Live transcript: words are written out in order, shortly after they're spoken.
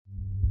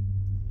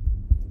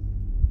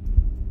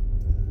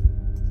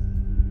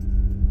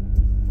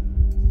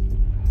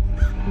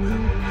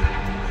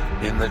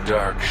the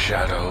dark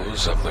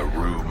shadows of the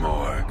Rue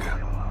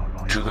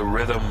Morgue, to the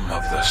rhythm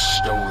of the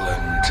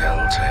stolen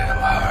telltale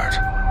heart,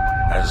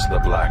 as the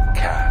black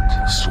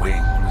cat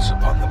swings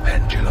upon the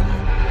pendulum,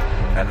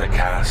 and the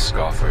cask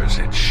offers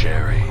its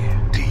sherry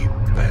deep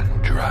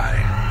and dry.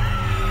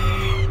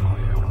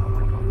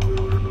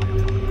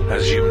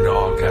 As you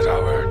knock at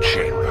our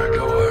chamber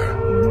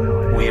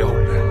door, we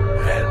open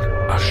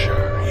and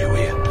usher you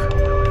in.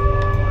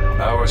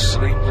 Our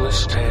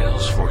sleepless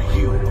tales for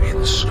you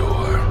in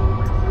store,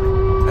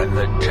 and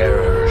the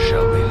terror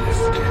shall be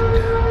lifted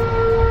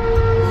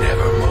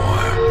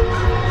nevermore.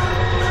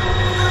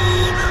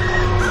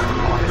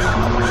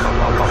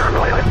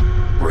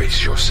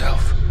 Brace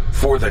yourself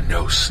for the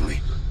No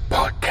Sleep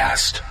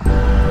Podcast.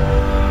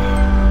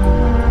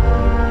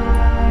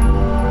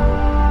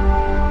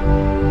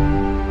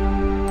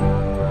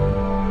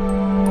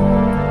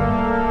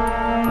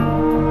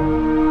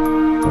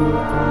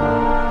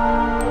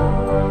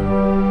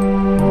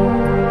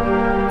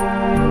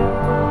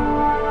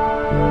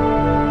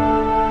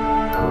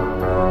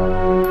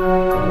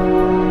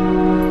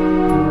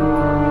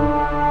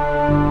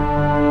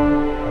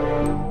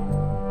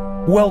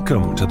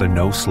 Welcome to the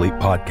No Sleep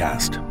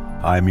Podcast.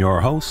 I'm your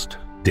host,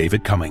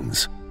 David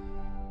Cummings.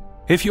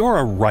 If you're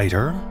a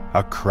writer,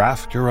 a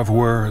crafter of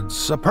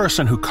words, a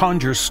person who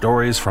conjures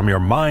stories from your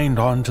mind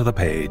onto the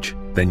page,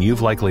 then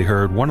you've likely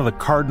heard one of the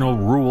cardinal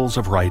rules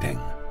of writing: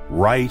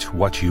 write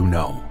what you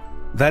know.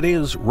 That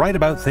is, write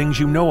about things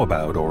you know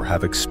about or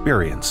have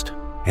experienced.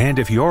 And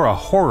if you're a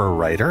horror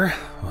writer,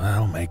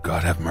 well, may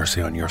God have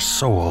mercy on your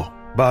soul.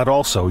 But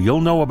also,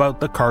 you'll know about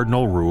the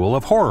cardinal rule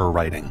of horror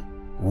writing: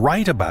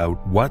 write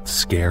about what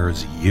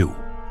scares you.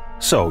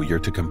 So you're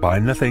to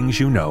combine the things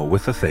you know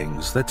with the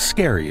things that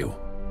scare you.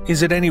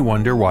 Is it any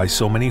wonder why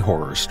so many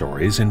horror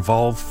stories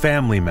involve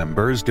family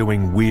members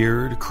doing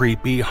weird,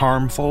 creepy,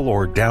 harmful,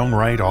 or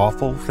downright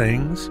awful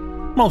things?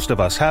 Most of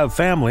us have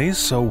families,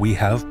 so we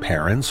have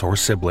parents or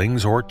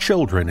siblings or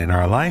children in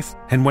our life,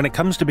 and when it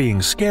comes to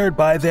being scared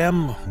by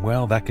them,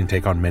 well, that can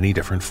take on many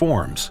different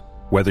forms.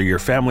 Whether your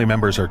family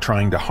members are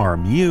trying to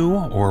harm you,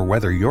 or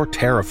whether you're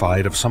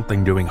terrified of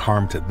something doing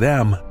harm to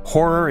them,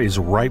 horror is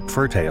ripe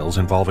for tales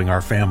involving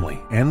our family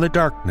and the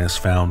darkness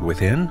found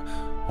within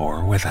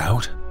or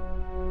without.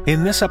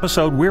 In this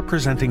episode, we're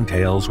presenting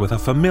tales with a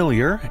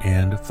familiar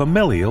and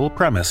familial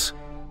premise.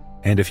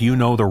 And if you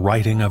know the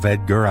writing of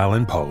Edgar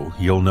Allan Poe,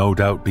 you'll no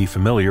doubt be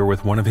familiar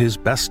with one of his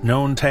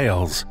best-known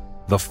tales,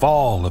 The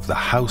Fall of the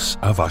House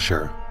of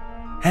Usher.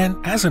 And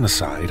as an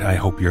aside, I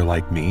hope you're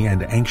like me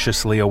and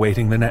anxiously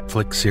awaiting the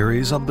Netflix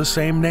series of the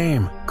same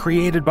name,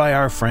 created by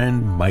our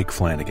friend Mike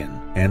Flanagan,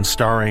 and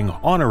starring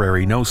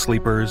honorary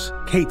no-sleepers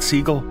Kate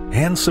Siegel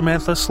and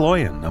Samantha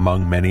Sloyan,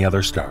 among many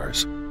other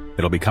stars.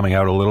 It'll be coming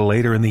out a little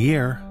later in the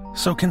year,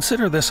 so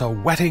consider this a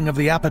whetting of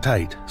the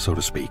appetite, so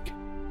to speak.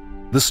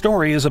 The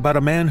story is about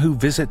a man who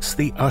visits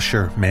the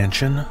Usher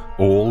mansion,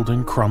 old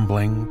and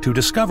crumbling, to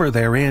discover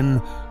therein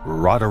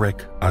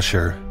Roderick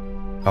Usher.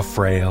 A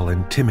frail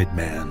and timid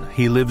man,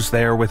 he lives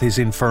there with his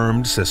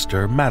infirmed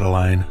sister,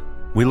 Madeline.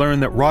 We learn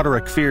that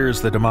Roderick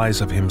fears the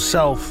demise of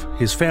himself,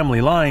 his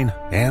family line,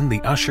 and the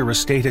Usher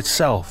estate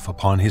itself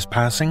upon his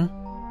passing.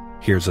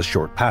 Here's a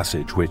short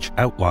passage which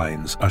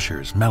outlines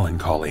Usher's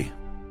melancholy.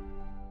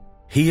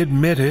 He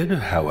admitted,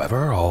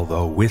 however,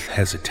 although with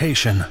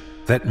hesitation,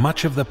 that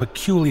much of the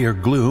peculiar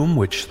gloom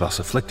which thus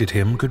afflicted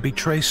him could be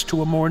traced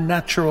to a more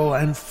natural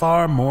and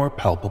far more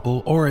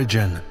palpable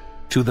origin.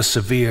 To the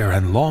severe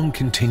and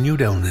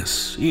long-continued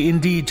illness,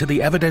 indeed to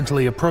the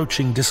evidently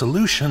approaching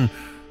dissolution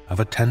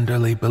of a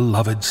tenderly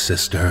beloved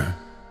sister,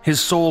 his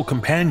sole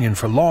companion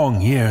for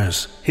long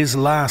years, his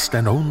last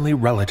and only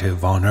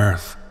relative on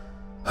earth.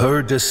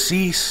 Her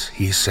decease,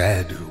 he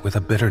said, with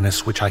a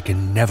bitterness which I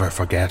can never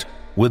forget,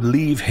 would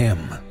leave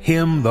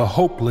him the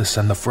hopeless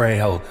and the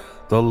frail,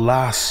 the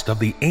last of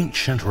the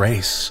ancient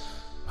race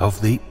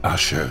of the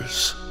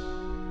Ushers.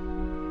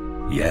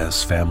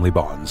 Yes, family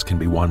bonds can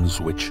be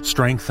ones which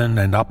strengthen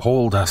and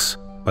uphold us,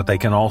 but they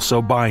can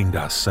also bind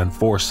us and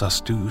force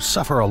us to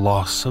suffer a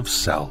loss of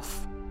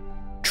self.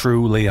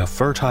 Truly a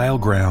fertile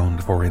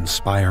ground for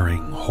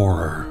inspiring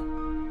horror.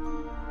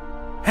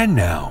 And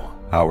now,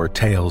 our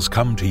tales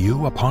come to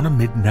you upon a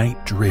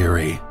midnight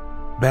dreary.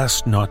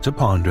 Best not to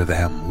ponder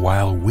them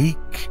while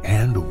weak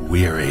and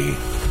weary.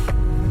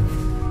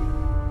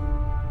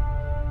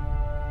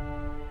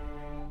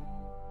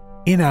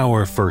 In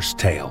our first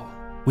tale,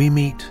 we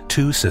meet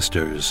two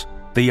sisters.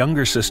 The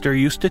younger sister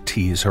used to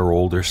tease her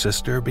older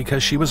sister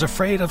because she was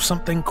afraid of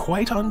something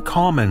quite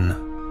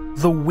uncommon: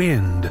 the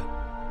wind.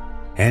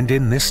 And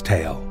in this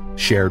tale,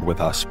 shared with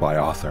us by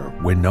author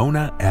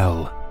Winona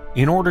L.,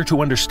 in order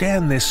to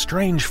understand this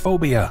strange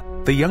phobia,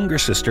 the younger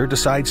sister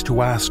decides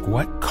to ask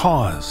what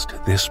caused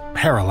this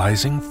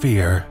paralyzing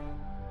fear.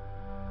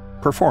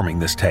 Performing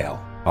this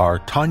tale are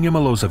Tanya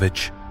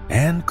Milosevic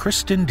and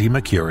Kristen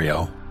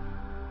DiMercurio.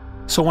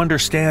 So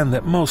understand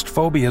that most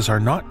phobias are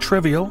not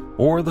trivial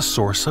or the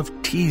source of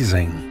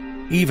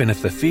teasing, even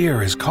if the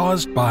fear is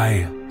caused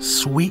by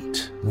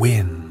sweet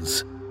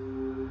winds.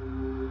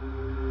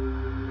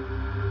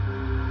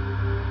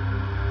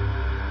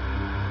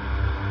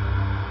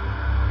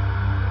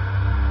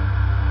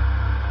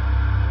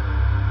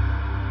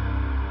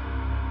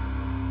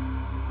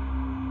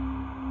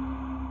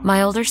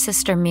 My older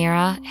sister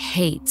Mira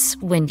hates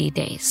windy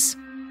days.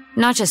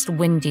 Not just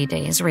windy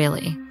days,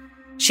 really.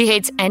 She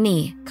hates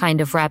any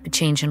kind of rapid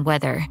change in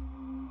weather.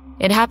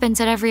 It happens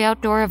at every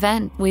outdoor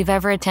event we've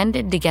ever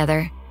attended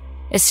together.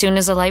 As soon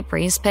as a light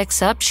breeze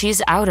picks up,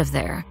 she's out of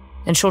there,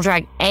 and she'll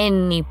drag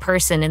any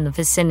person in the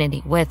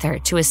vicinity with her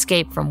to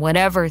escape from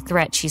whatever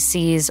threat she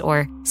sees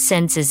or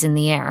senses in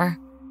the air.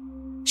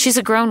 She's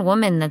a grown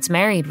woman that's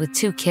married with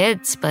 2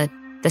 kids, but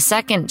the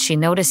second she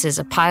notices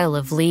a pile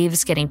of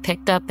leaves getting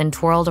picked up and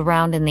twirled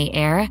around in the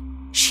air,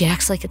 she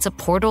acts like it's a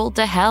portal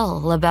to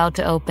hell about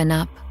to open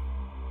up.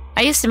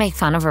 I used to make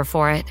fun of her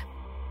for it.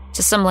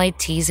 Just some light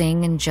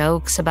teasing and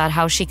jokes about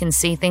how she can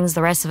see things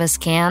the rest of us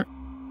can't.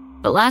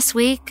 But last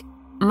week,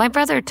 my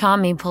brother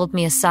Tommy pulled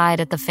me aside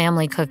at the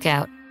family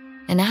cookout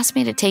and asked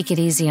me to take it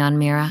easy on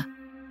Mira.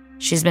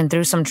 She's been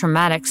through some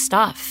traumatic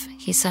stuff,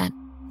 he said.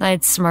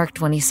 I'd smirked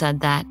when he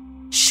said that,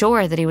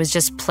 sure that he was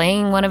just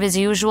playing one of his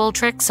usual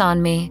tricks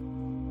on me.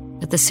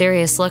 But the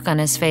serious look on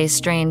his face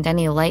drained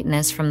any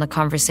lightness from the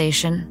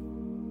conversation.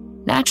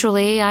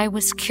 Naturally, I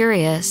was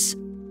curious.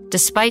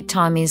 Despite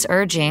Tommy's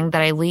urging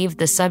that I leave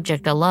the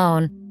subject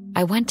alone,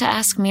 I went to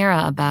ask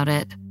Mira about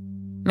it.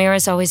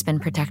 Mira's always been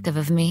protective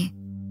of me.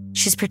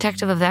 She's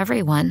protective of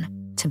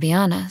everyone, to be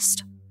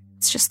honest.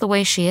 It's just the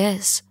way she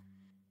is.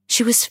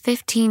 She was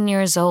 15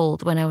 years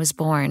old when I was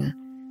born,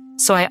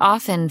 so I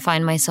often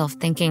find myself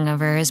thinking of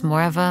her as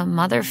more of a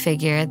mother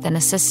figure than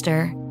a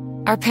sister.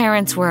 Our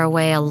parents were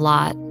away a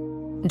lot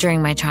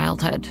during my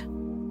childhood.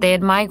 They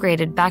had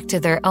migrated back to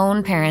their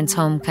own parents'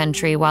 home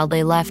country while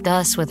they left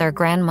us with our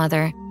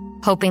grandmother,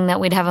 hoping that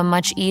we'd have a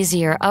much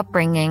easier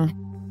upbringing.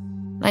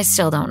 I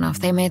still don't know if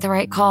they made the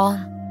right call.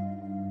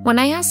 When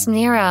I asked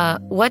Mira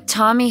what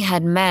Tommy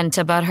had meant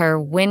about her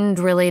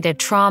wind-related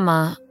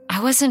trauma,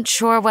 I wasn't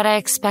sure what I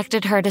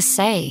expected her to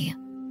say.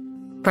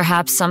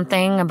 Perhaps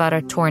something about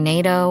a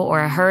tornado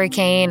or a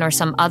hurricane or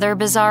some other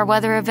bizarre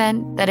weather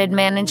event that had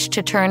managed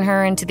to turn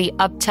her into the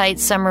uptight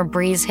summer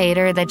breeze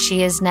hater that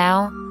she is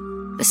now.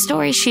 The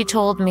story she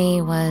told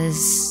me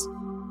was,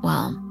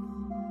 well,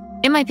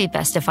 it might be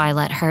best if I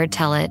let her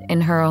tell it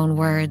in her own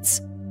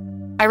words.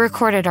 I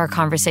recorded our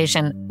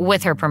conversation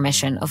with her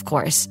permission, of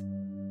course.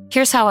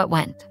 Here's how it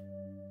went.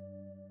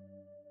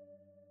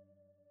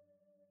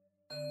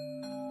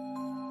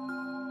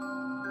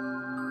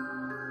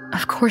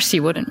 Of course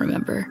you wouldn't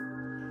remember.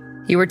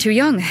 You were too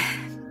young.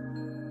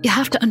 You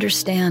have to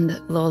understand,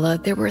 Lola,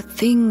 there were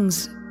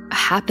things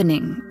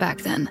happening back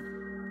then.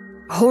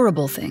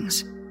 Horrible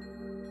things.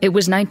 It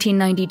was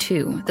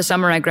 1992, the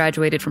summer I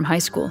graduated from high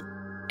school,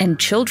 and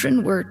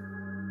children were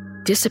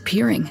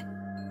disappearing,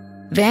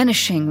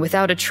 vanishing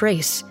without a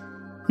trace.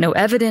 No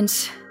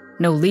evidence,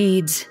 no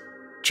leads,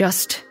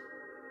 just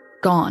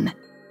gone.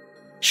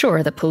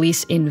 Sure, the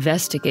police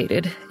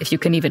investigated, if you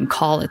can even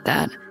call it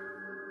that.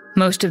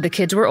 Most of the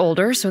kids were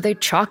older, so they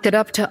chalked it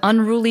up to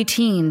unruly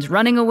teens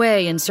running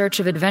away in search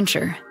of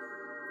adventure.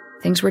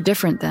 Things were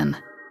different then.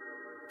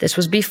 This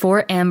was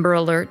before Amber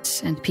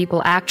Alerts and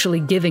people actually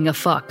giving a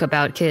fuck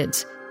about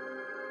kids.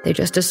 They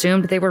just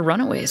assumed they were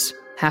runaways,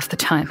 half the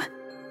time.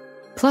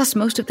 Plus,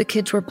 most of the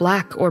kids were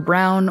black or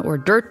brown or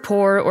dirt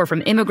poor or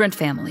from immigrant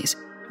families.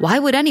 Why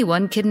would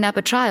anyone kidnap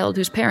a child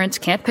whose parents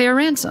can't pay a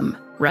ransom,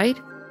 right?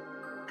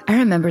 I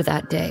remember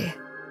that day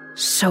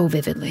so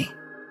vividly.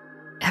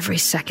 Every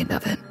second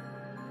of it.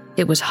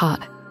 It was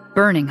hot,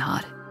 burning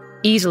hot,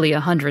 easily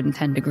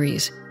 110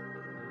 degrees.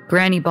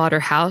 Granny bought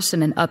her house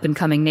in an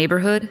up-and-coming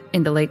neighborhood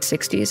in the late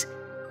 60s,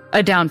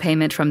 a down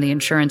payment from the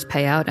insurance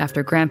payout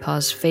after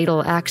Grandpa's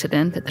fatal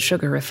accident at the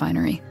sugar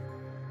refinery.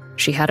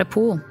 She had a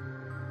pool.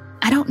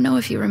 I don't know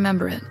if you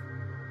remember it.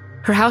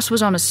 Her house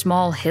was on a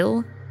small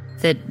hill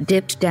that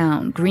dipped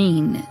down,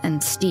 green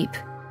and steep.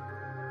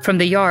 From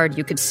the yard,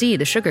 you could see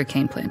the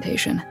sugarcane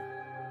plantation.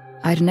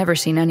 I'd never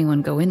seen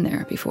anyone go in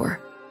there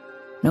before.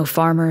 No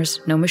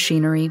farmers, no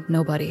machinery,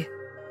 nobody.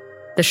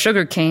 The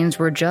sugar canes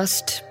were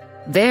just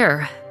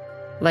there,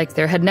 like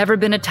there had never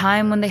been a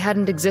time when they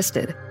hadn't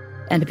existed.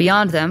 And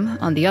beyond them,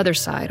 on the other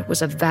side,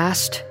 was a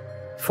vast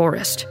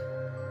forest,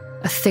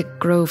 a thick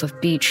grove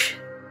of beech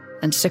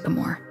and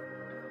sycamore.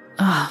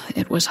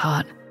 It was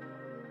hot.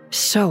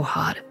 So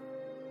hot.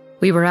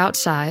 We were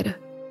outside,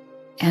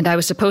 and I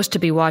was supposed to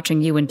be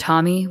watching you and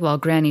Tommy while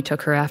Granny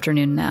took her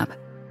afternoon nap.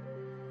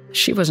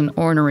 She was an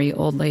ornery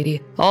old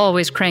lady,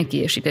 always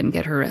cranky if she didn't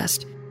get her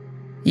rest.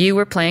 You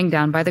were playing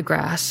down by the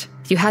grass.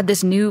 You had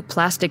this new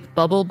plastic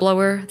bubble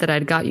blower that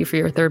I'd got you for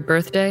your 3rd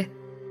birthday.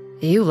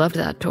 You loved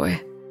that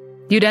toy.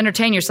 You'd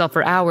entertain yourself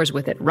for hours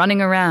with it,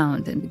 running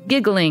around and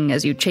giggling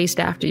as you chased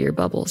after your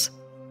bubbles.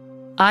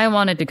 I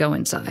wanted to go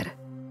inside.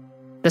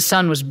 The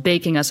sun was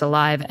baking us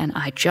alive, and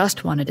I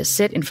just wanted to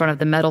sit in front of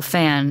the metal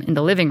fan in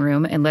the living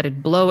room and let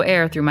it blow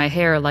air through my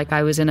hair like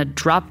I was in a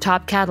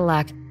drop-top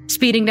Cadillac,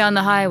 speeding down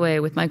the highway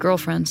with my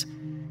girlfriends.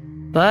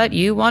 But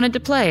you wanted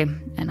to play,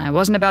 and I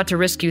wasn't about to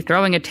risk you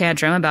throwing a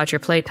tantrum about your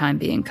playtime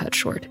being cut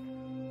short.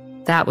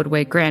 That would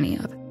wake Granny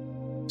up.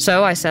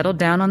 So I settled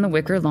down on the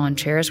wicker lawn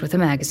chairs with a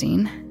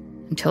magazine,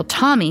 until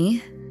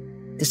Tommy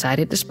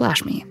decided to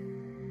splash me.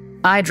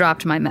 I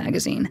dropped my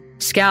magazine,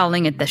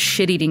 scowling at the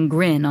shit-eating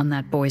grin on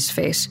that boy's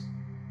face.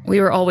 We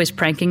were always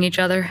pranking each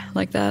other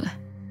like that.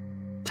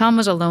 Tom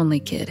was a lonely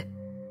kid,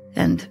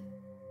 and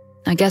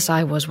I guess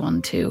I was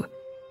one too.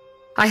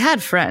 I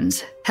had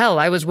friends. Hell,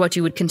 I was what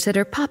you would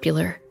consider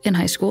popular in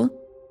high school,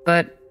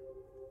 but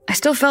I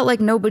still felt like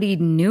nobody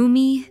knew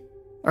me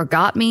or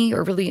got me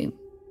or really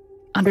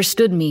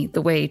understood me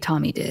the way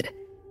Tommy did.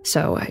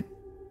 So I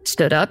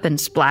stood up and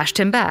splashed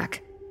him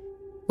back.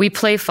 We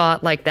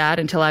play-fought like that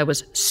until I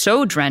was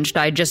so drenched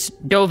I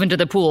just dove into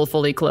the pool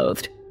fully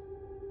clothed.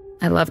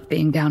 I loved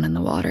being down in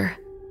the water.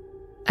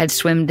 I'd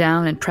swim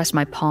down and press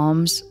my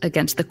palms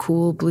against the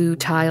cool blue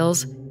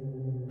tiles,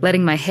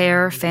 letting my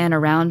hair fan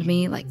around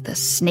me like the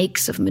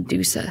snakes of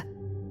Medusa.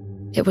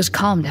 It was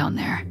calm down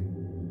there.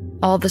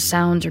 All the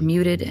sounds are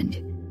muted and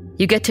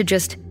you get to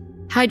just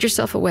hide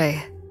yourself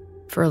away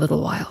for a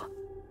little while.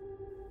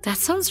 That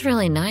sounds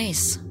really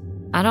nice.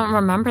 I don't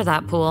remember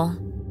that pool.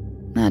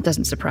 That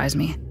doesn't surprise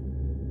me.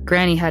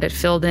 Granny had it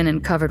filled in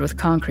and covered with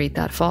concrete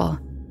that fall.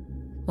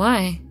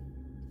 Why?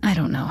 I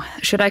don't know.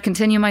 Should I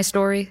continue my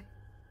story?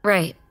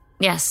 Right.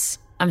 Yes.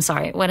 I'm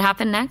sorry. What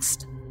happened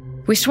next?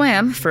 We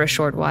swam for a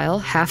short while,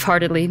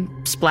 half-heartedly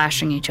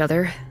splashing each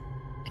other.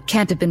 It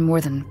can't have been more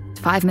than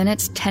 5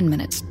 minutes, 10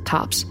 minutes,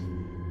 tops.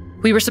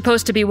 We were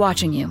supposed to be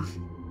watching you.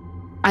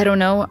 I don't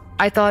know.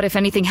 I thought if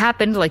anything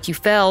happened, like you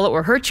fell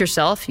or hurt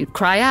yourself, you'd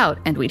cry out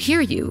and we'd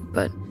hear you,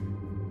 but...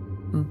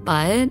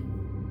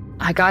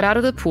 I got out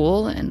of the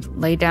pool and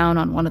lay down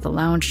on one of the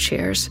lounge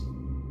chairs.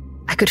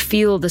 I could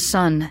feel the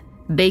sun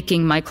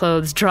baking my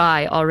clothes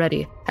dry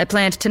already. I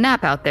planned to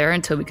nap out there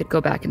until we could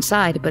go back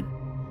inside, but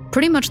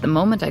pretty much the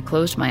moment I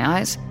closed my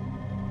eyes,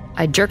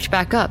 I jerked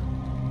back up.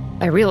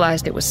 I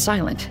realized it was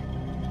silent.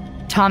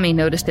 Tommy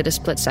noticed it a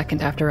split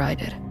second after I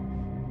did.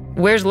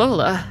 "Where's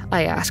Lola?"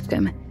 I asked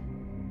him.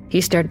 He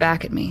stared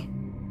back at me,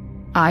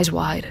 eyes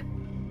wide.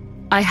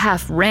 I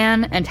half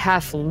ran and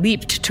half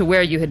leaped to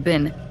where you had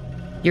been.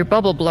 Your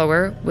bubble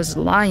blower was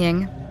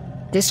lying,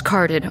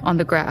 discarded on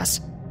the grass.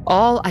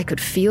 All I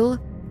could feel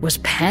was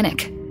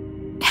panic.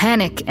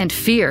 Panic and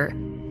fear.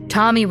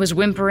 Tommy was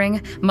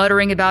whimpering,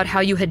 muttering about how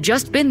you had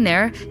just been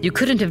there, you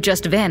couldn't have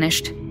just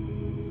vanished.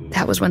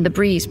 That was when the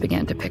breeze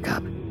began to pick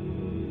up.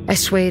 I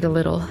swayed a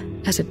little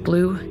as it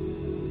blew,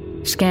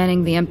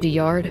 scanning the empty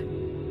yard.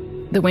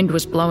 The wind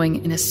was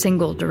blowing in a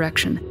single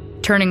direction,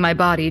 turning my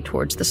body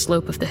towards the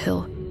slope of the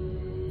hill.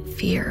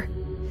 Fear.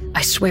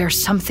 I swear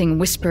something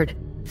whispered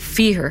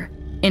fear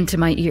into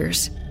my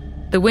ears.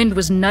 The wind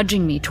was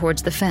nudging me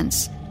towards the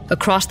fence,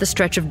 across the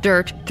stretch of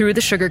dirt, through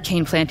the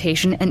sugarcane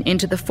plantation, and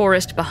into the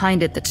forest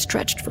behind it that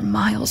stretched for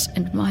miles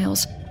and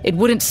miles. It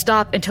wouldn't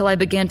stop until I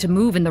began to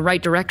move in the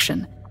right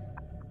direction.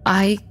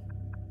 I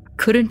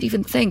couldn't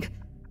even think.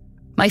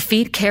 My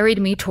feet carried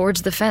me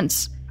towards the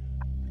fence.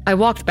 I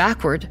walked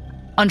backward,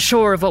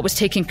 unsure of what was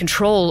taking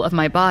control of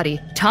my body.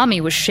 Tommy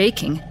was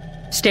shaking,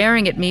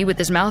 staring at me with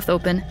his mouth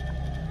open.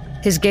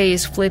 His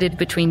gaze flitted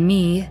between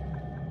me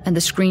and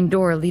the screen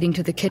door leading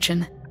to the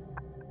kitchen.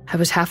 I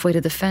was halfway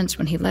to the fence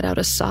when he let out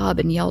a sob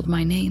and yelled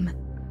my name.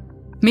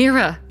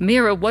 Mira,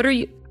 what are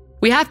you...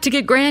 We have to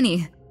get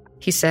Granny,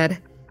 he said.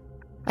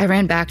 I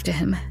ran back to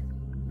him,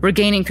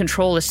 regaining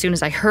control as soon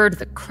as I heard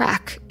the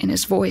crack in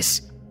his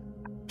voice.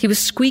 He was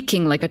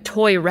squeaking like a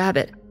toy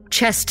rabbit,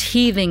 chest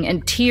heaving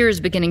and tears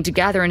beginning to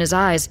gather in his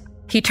eyes.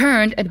 He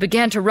turned and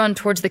began to run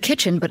towards the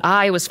kitchen, but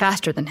I was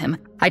faster than him.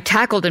 I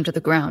tackled him to the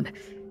ground.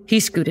 He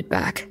scooted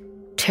back,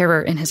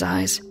 terror in his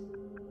eyes.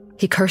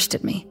 He cursed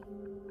at me.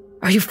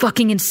 Are you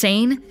fucking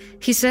insane?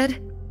 He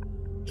said.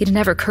 He'd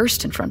never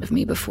cursed in front of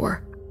me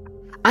before.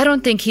 I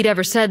don't think he'd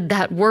ever said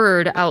that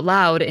word out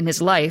loud in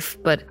his life,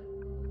 but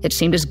it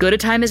seemed as good a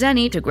time as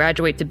any to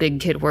graduate to big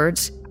kid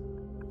words.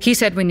 He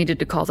said we needed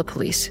to call the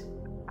police.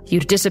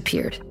 You'd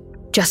disappeared.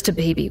 Just a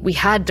baby. We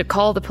had to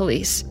call the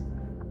police.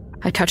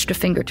 I touched a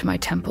finger to my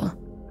temple.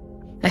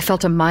 I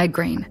felt a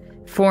migraine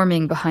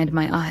forming behind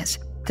my eyes.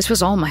 This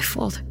was all my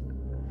fault.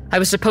 I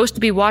was supposed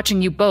to be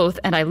watching you both,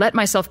 and I let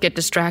myself get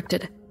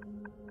distracted.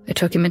 I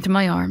took him into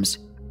my arms,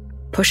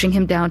 pushing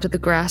him down to the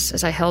grass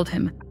as I held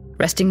him,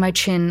 resting my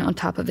chin on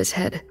top of his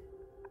head.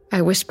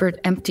 I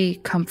whispered empty,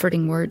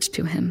 comforting words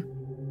to him,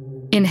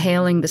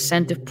 inhaling the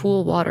scent of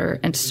pool water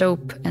and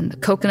soap and the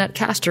coconut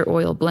castor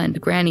oil blend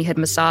Granny had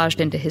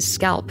massaged into his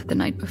scalp the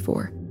night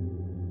before.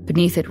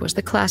 Beneath it was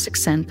the classic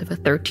scent of a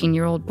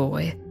 13-year-old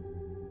boy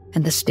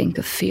and the stink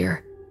of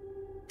fear.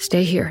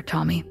 Stay here,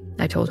 Tommy,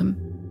 I told him.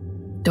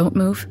 Don't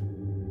move.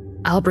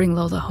 I'll bring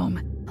Lola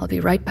home. I'll be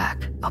right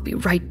back.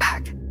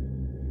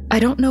 I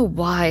don't know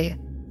why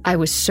I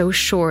was so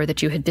sure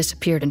that you had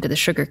disappeared into the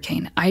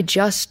sugarcane. I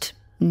just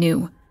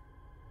knew.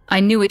 I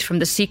knew it from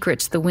the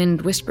secrets the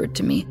wind whispered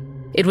to me.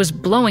 It was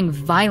blowing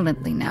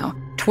violently now,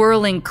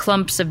 twirling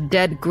clumps of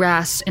dead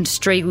grass and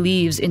stray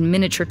leaves in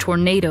miniature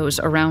tornadoes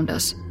around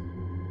us.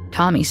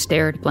 Tommy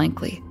stared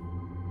blankly,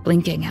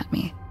 blinking at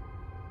me.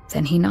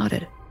 Then he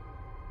nodded.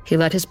 He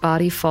let his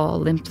body fall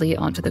limply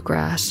onto the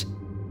grass,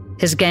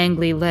 his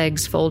gangly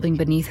legs folding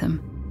beneath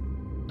him.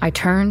 I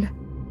turned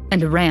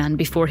and ran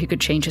before he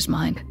could change his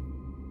mind.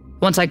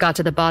 Once I got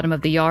to the bottom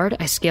of the yard,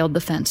 I scaled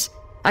the fence.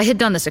 I had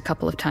done this a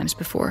couple of times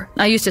before.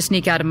 I used to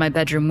sneak out of my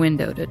bedroom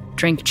window to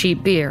drink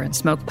cheap beer and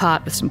smoke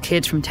pot with some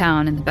kids from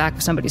town in the back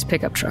of somebody's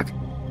pickup truck.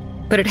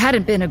 But it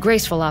hadn't been a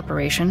graceful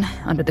operation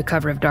under the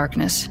cover of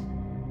darkness,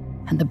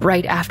 and the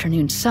bright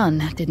afternoon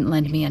sun didn't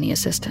lend me any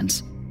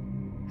assistance.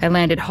 I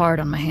landed hard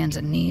on my hands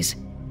and knees,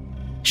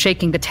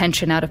 shaking the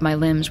tension out of my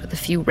limbs with a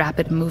few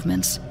rapid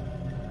movements.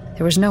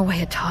 There was no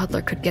way a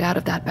toddler could get out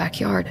of that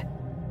backyard.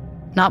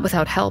 Not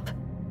without help.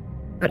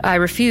 But I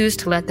refused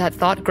to let that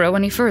thought grow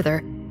any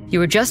further. You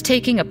were just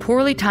taking a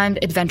poorly timed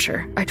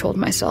adventure, I told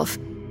myself.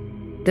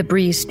 The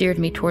breeze steered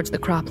me towards the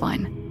crop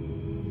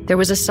line. There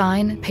was a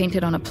sign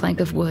painted on a plank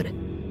of wood.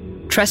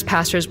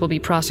 Trespassers will be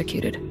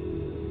prosecuted.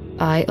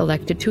 I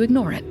elected to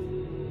ignore it.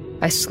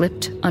 I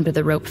slipped under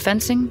the rope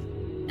fencing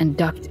and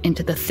ducked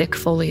into the thick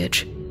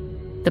foliage.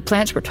 The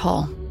plants were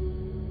tall,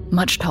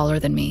 much taller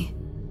than me.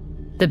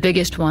 The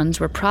biggest ones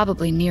were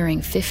probably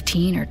nearing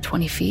 15 or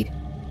 20 feet.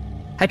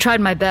 I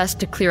tried my best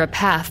to clear a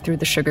path through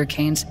the sugar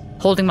canes,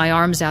 holding my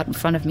arms out in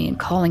front of me and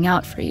calling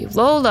out for you.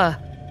 Lola!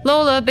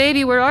 Lola,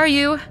 baby, where are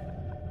you?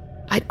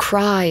 I'd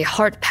cry,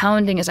 heart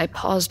pounding as I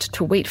paused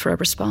to wait for a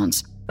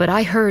response, but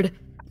I heard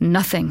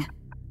nothing.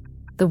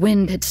 The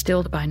wind had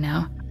stilled by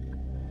now,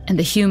 and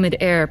the humid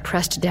air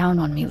pressed down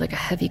on me like a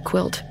heavy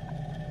quilt.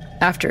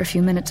 After a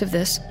few minutes of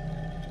this,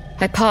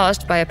 I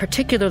paused by a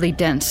particularly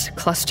dense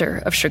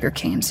cluster of sugar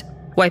canes,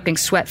 wiping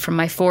sweat from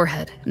my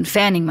forehead and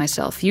fanning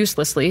myself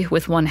uselessly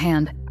with one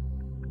hand.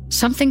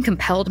 Something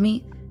compelled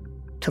me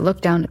to look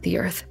down at the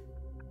earth.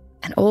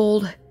 An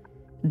old,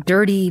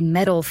 dirty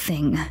metal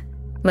thing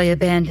lay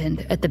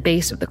abandoned at the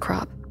base of the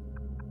crop.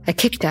 I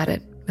kicked at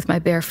it with my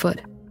bare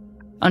foot,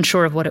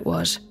 unsure of what it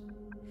was.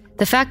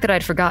 The fact that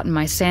I'd forgotten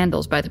my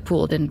sandals by the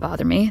pool didn't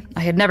bother me.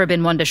 I had never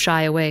been one to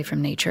shy away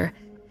from nature.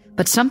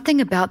 But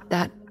something about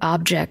that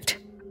object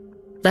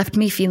left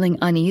me feeling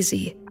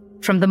uneasy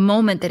from the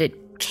moment that it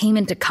came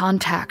into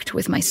contact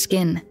with my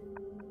skin.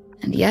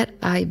 And yet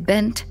I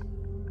bent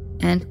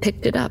and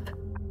picked it up,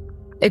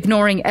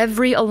 ignoring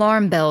every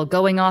alarm bell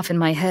going off in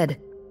my head.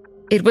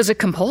 It was a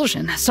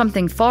compulsion,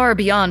 something far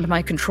beyond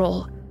my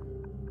control.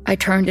 I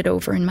turned it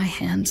over in my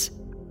hands,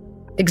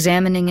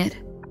 examining it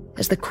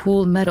as the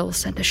cool metal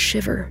sent a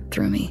shiver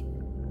through me.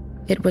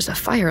 It was a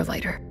fire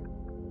lighter.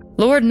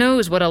 Lord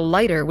knows what a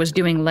lighter was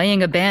doing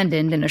laying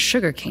abandoned in a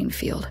sugarcane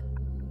field.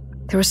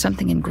 There was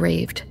something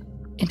engraved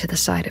into the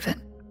side of it,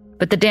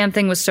 but the damn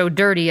thing was so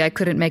dirty I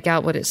couldn't make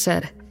out what it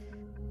said.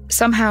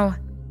 Somehow,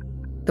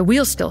 the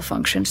wheel still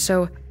functioned,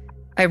 so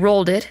I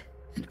rolled it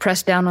and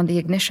pressed down on the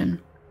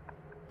ignition.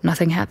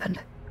 Nothing happened.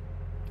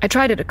 I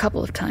tried it a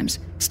couple of times,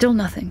 still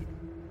nothing.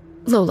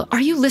 Lola,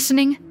 are you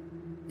listening?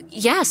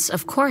 Yes,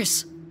 of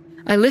course.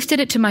 I lifted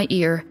it to my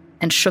ear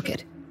and shook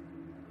it.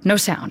 No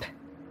sound.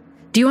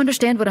 Do you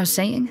understand what I'm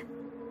saying?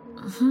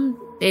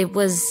 It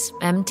was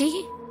empty?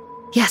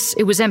 Yes,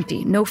 it was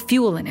empty, no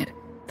fuel in it.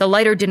 The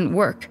lighter didn't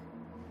work.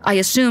 I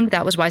assumed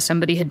that was why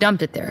somebody had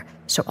dumped it there,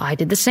 so I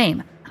did the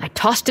same. I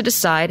tossed it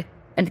aside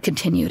and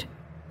continued,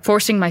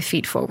 forcing my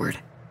feet forward.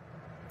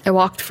 I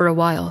walked for a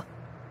while,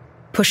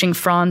 pushing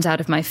fronds out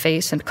of my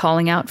face and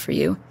calling out for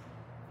you.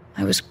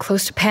 I was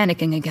close to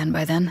panicking again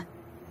by then.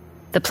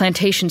 The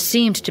plantation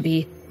seemed to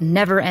be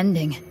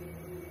never-ending.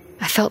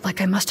 I felt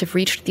like I must have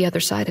reached the other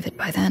side of it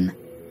by then.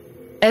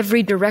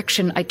 Every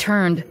direction I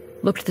turned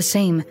looked the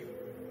same.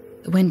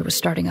 The wind was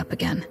starting up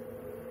again.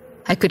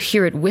 I could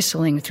hear it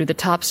whistling through the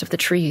tops of the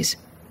trees.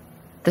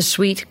 The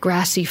sweet,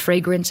 grassy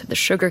fragrance of the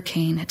sugar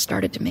cane had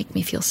started to make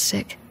me feel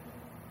sick.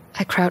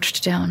 I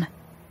crouched down,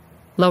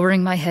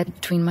 lowering my head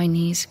between my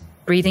knees,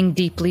 breathing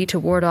deeply to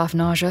ward off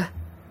nausea.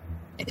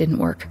 It didn't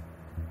work.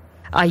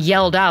 I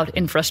yelled out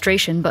in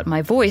frustration, but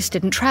my voice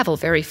didn't travel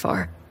very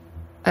far.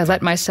 I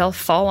let myself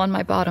fall on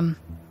my bottom,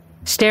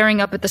 staring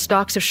up at the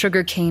stalks of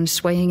sugar cane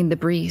swaying in the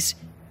breeze.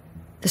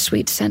 The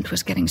sweet scent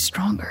was getting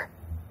stronger.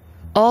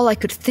 All I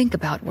could think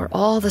about were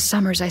all the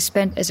summers I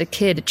spent as a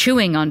kid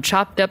chewing on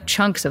chopped up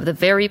chunks of the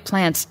very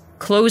plants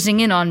closing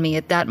in on me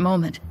at that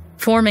moment,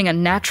 forming a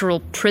natural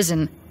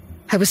prison.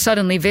 I was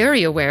suddenly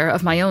very aware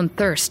of my own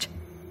thirst.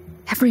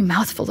 Every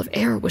mouthful of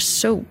air was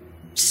so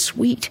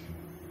sweet,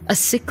 a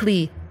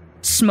sickly,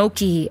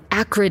 smoky,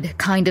 acrid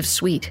kind of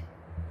sweet.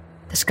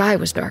 The sky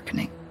was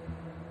darkening,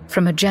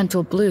 from a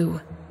gentle blue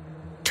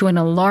to an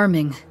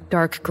alarming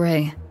dark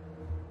gray.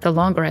 The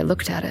longer I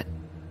looked at it,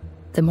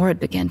 the more it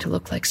began to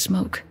look like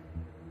smoke.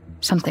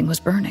 Something was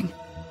burning.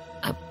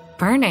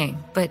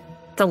 Burning? But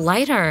the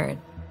lighter...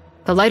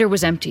 The lighter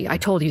was empty, I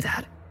told you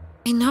that.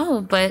 I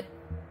know, but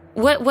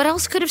what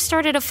else could have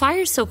started a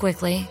fire so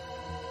quickly?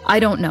 I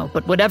don't know,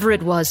 but whatever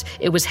it was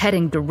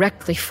heading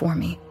directly for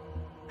me.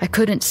 I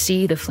couldn't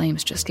see the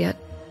flames just yet,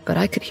 but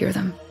I could hear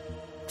them.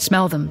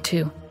 Smell them,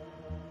 too.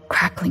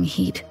 Crackling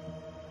heat.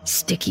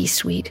 Sticky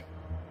sweet.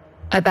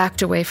 I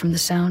backed away from the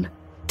sound,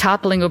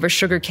 toppling over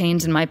sugar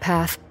canes in my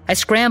path. I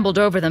scrambled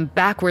over them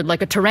backward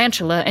like a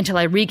tarantula until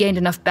I regained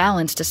enough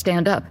balance to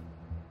stand up.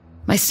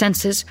 My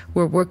senses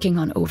were working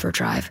on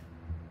overdrive.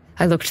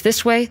 I looked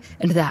this way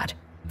and that,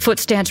 foot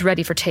stance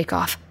ready for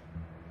takeoff.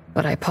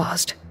 But I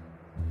paused.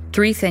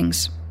 3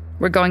 things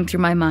were going through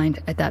my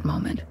mind at that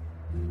moment.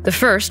 The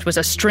first was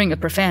a string of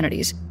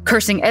profanities,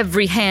 cursing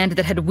every hand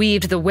that had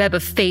weaved the web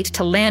of fate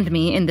to land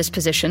me in this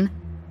position.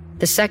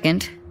 The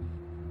second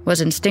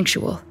was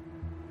instinctual.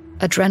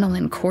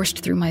 Adrenaline coursed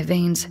through my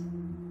veins.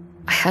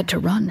 I had to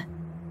run.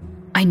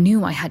 I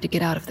knew I had to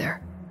get out of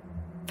there.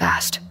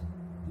 Fast.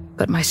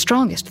 But my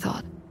strongest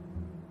thought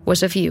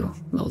was of you,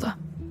 Lola.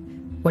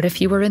 What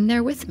if you were in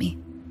there with me?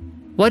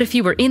 What if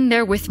you were in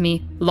there with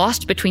me,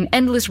 lost between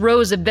endless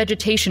rows of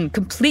vegetation,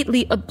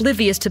 completely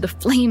oblivious to the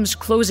flames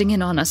closing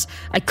in on us?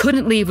 I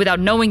couldn't leave without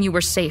knowing you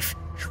were safe.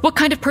 What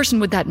kind of person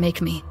would that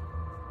make me?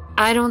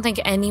 I don't think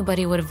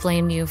anybody would have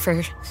blamed you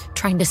for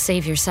trying to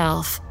save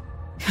yourself.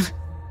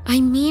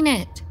 I mean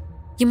it.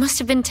 You must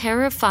have been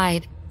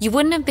terrified. You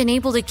wouldn't have been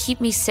able to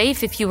keep me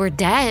safe if you were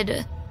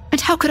dead.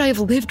 And how could I have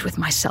lived with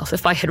myself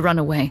if I had run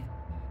away?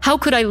 How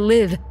could I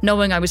live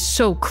knowing I was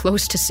so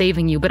close to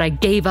saving you, but I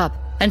gave up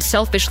and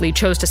selfishly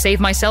chose to save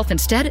myself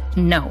instead?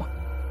 No.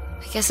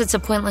 I guess it's a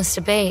pointless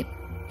debate.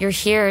 You're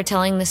here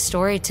telling this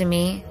story to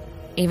me.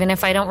 Even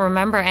if I don't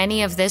remember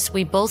any of this,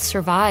 we both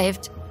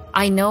survived.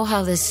 I know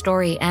how this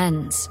story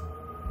ends.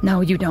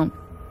 No, you don't.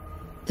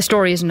 The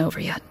story isn't over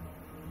yet.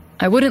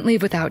 I wouldn't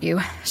leave without you,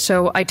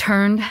 so I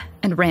turned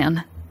and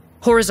ran,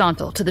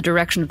 horizontal to the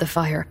direction of the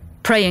fire,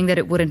 praying that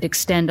it wouldn't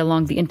extend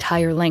along the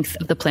entire length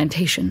of the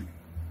plantation.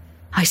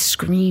 I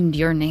screamed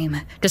your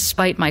name,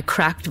 despite my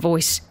cracked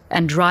voice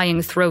and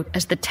drying throat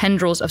as the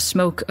tendrils of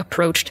smoke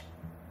approached.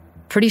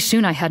 Pretty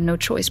soon I had no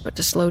choice but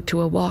to slow to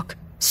a walk,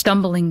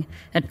 stumbling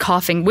and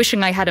coughing,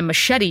 wishing I had a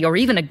machete or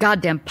even a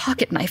goddamn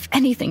pocket knife,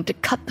 anything to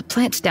cut the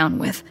plants down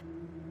with.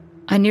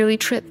 I nearly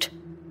tripped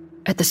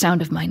at the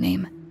sound of my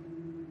name.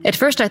 At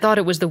first I thought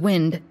it was the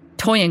wind,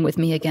 toying with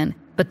me again,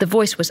 but the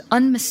voice was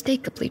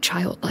unmistakably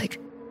childlike.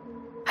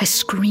 I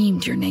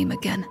screamed your name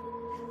again,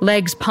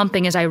 legs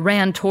pumping as I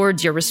ran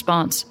towards your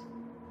response.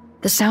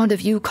 The sound of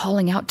you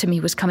calling out to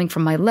me was coming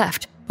from my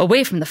left,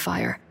 away from the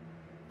fire.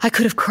 I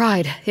could have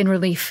cried in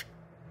relief.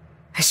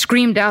 I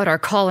screamed out our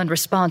call and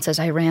response as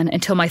I ran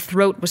until my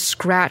throat was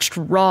scratched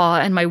raw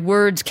and my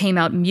words came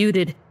out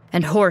muted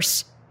and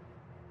hoarse.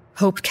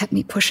 Hope kept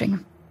me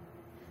pushing.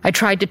 I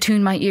tried to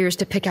tune my ears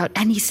to pick out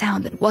any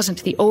sound that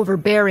wasn't the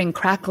overbearing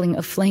crackling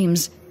of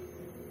flames.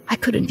 I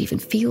couldn't even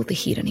feel the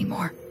heat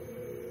anymore.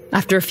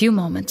 After a few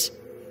moments,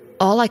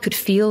 all I could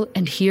feel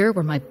and hear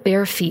were my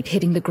bare feet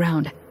hitting the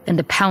ground and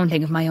the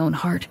pounding of my own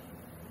heart.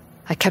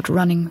 I kept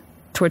running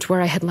towards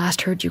where I had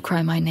last heard you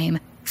cry my name,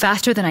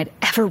 faster than I'd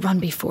ever run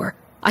before.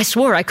 I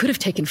swore I could have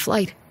taken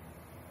flight.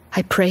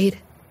 I prayed,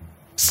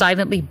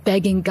 silently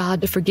begging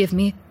God to forgive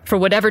me for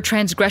whatever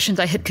transgressions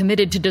I had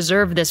committed to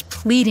deserve this,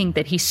 pleading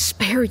that he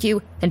spare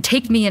you and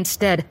take me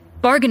instead,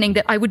 bargaining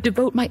that I would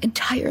devote my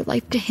entire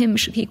life to him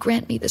should he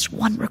grant me this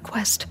one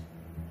request.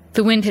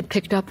 The wind had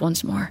picked up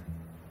once more,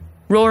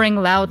 roaring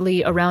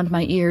loudly around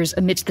my ears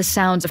amidst the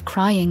sounds of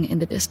crying in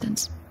the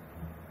distance.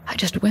 I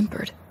just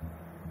whimpered.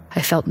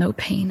 I felt no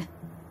pain,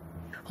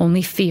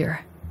 only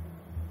fear.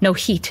 No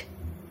heat,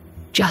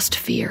 just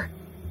fear.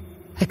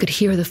 I could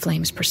hear the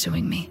flames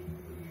pursuing me,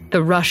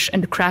 the rush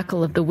and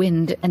crackle of the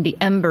wind and the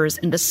embers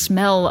and the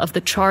smell of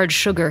the charred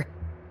sugar,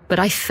 but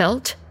I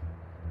felt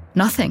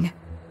nothing.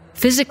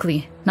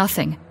 Physically,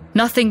 nothing.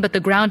 Nothing but the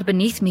ground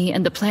beneath me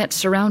and the plants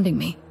surrounding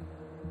me.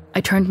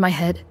 I turned my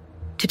head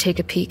to take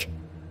a peek,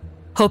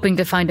 hoping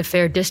to find a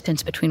fair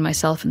distance between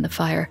myself and the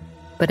fire,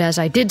 but as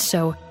I did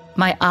so,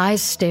 my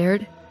eyes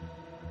stared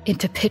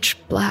into pitch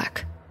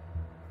black.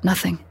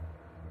 Nothing.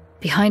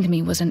 Behind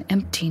me was an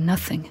empty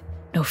nothing.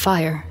 No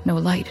fire, no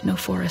light, no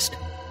forest.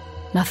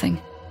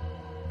 Nothing.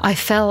 I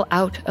fell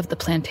out of the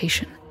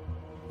plantation,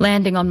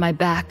 landing on my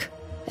back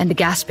and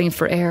gasping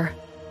for air.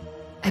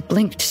 I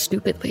blinked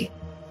stupidly.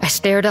 I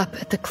stared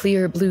up at the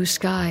clear blue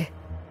sky,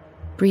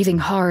 breathing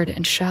hard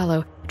and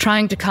shallow,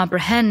 trying to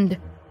comprehend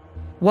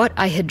what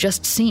I had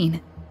just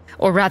seen,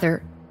 or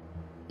rather,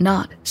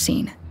 not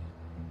seen.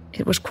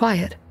 It was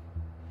quiet,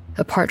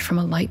 apart from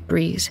a light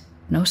breeze.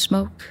 No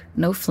smoke,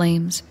 no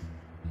flames,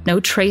 no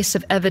trace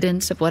of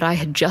evidence of what I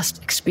had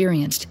just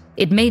experienced.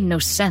 It made no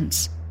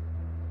sense.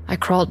 I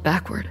crawled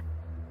backward,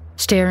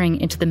 staring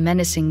into the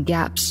menacing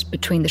gaps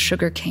between the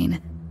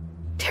sugarcane,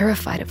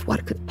 terrified of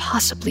what could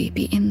possibly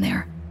be in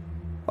there,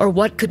 or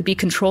what could be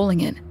controlling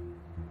it.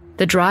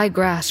 The dry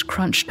grass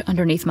crunched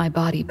underneath my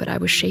body, but I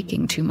was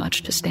shaking too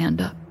much to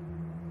stand up.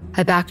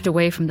 I backed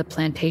away from the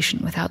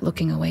plantation without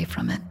looking away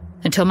from it,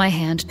 until my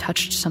hand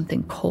touched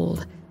something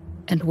cold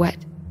and wet.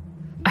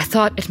 I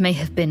thought it may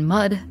have been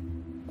mud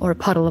or a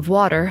puddle of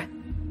water,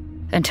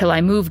 until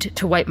I moved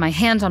to wipe my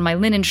hands on my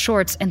linen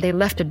shorts and they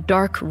left a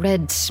dark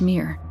red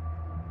smear.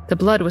 The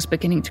blood was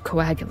beginning to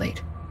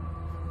coagulate.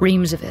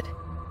 Reams of it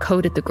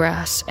coated the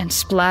grass, and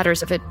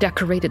splatters of it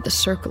decorated the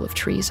circle of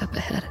trees up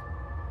ahead.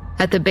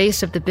 At the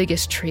base of the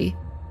biggest tree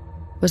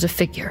was a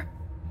figure,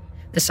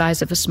 the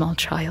size of a small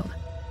child.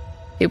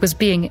 It was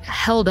being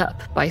held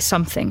up by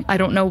something, I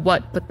don't know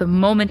what, but the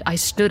moment I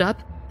stood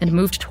up and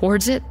moved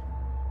towards it,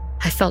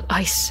 I felt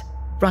ice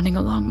running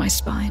along my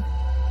spine.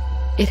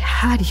 It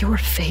had your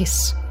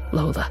face,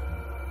 Lola.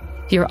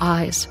 Your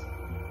eyes,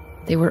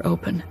 they were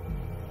open,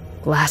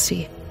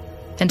 glassy,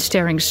 and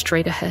staring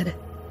straight ahead.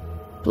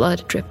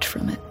 Blood dripped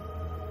from it.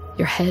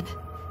 Your head,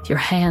 your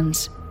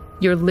hands,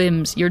 your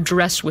limbs, your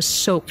dress was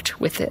soaked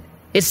with it.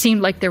 It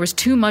seemed like there was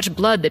too much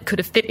blood that could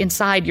have fit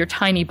inside your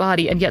tiny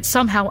body, and yet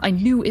somehow I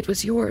knew it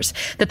was yours,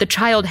 that the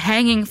child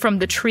hanging from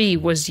the tree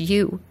was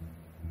you.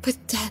 But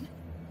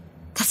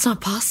that's not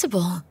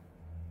possible.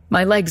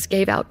 My legs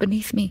gave out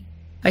beneath me.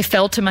 I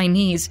fell to my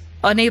knees,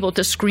 unable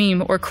to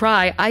scream or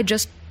cry. I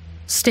just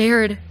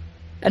stared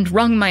and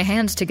wrung my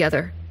hands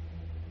together.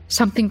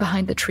 Something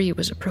behind the tree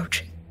was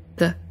approaching.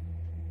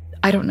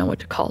 I don't know what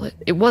to call it.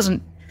 It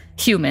wasn't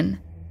human.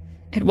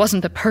 It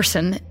wasn't a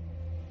person.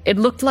 It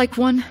looked like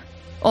one,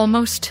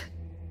 almost,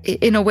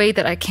 in a way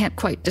that I can't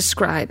quite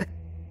describe.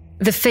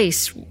 The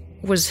face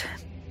was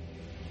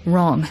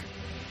wrong,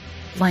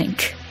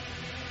 blank.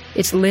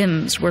 Its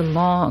limbs were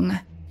long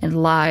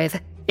and lithe.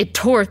 It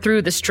tore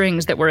through the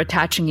strings that were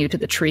attaching you to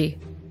the tree.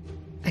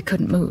 I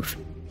couldn't move.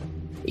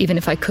 Even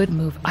if I could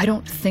move, I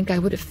don't think I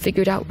would have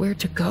figured out where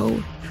to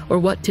go or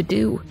what to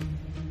do.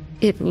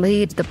 It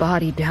laid the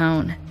body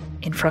down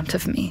in front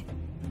of me,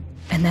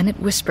 and then it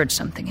whispered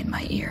something in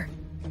my ear.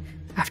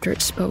 After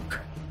it spoke,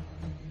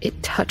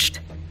 it touched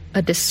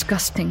a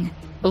disgusting,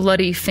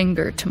 bloody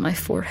finger to my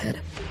forehead.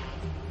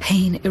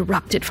 Pain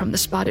erupted from the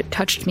spot it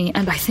touched me,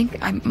 and I think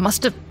I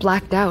must have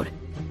blacked out.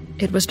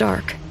 It was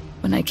dark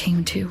when I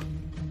came to.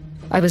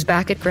 I was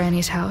back at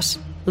Granny's house,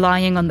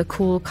 lying on the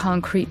cool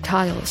concrete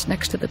tiles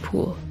next to the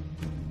pool.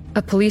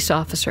 A police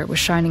officer was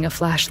shining a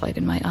flashlight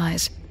in my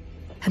eyes,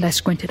 and I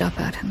squinted up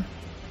at him.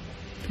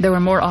 There were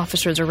more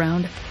officers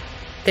around.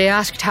 They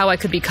asked how I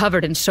could be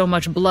covered in so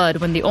much blood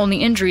when the only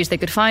injuries they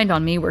could find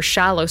on me were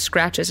shallow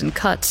scratches and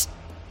cuts,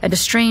 and a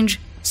strange,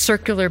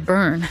 circular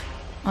burn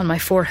on my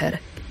forehead.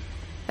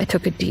 I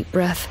took a deep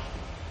breath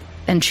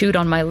and chewed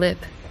on my lip,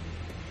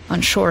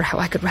 unsure how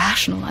I could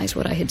rationalize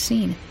what I had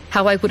seen,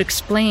 how I would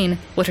explain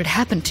what had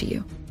happened to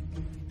you.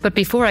 But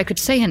before I could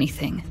say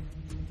anything,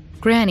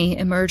 Granny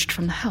emerged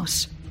from the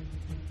house,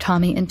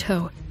 Tommy in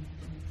tow.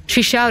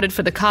 She shouted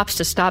for the cops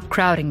to stop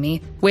crowding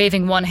me,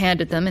 waving one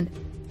hand at them and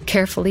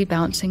carefully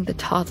bouncing the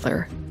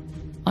toddler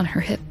on her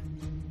hip.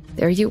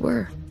 There you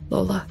were,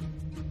 Lola.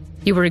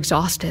 You were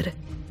exhausted,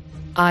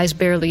 eyes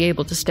barely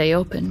able to stay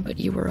open, but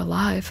you were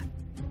alive.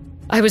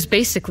 I was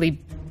basically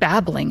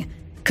babbling,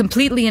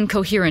 completely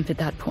incoherent at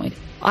that point.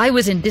 I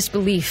was in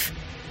disbelief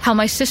how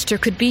my sister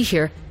could be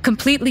here,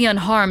 completely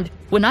unharmed,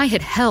 when I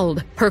had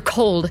held her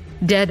cold,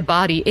 dead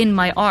body in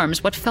my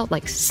arms what felt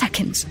like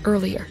seconds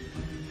earlier.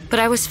 But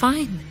I was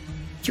fine.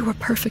 You were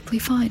perfectly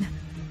fine.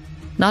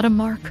 Not a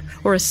mark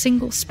or a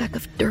single speck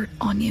of dirt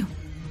on you.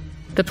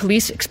 The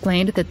police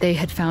explained that they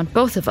had found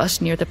both of us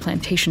near the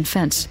plantation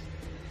fence,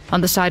 on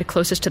the side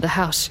closest to the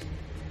house.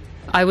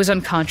 I was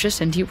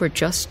unconscious and you were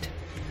just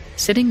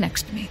sitting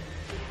next to me,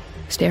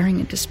 staring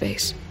into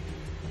space.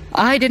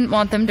 I didn't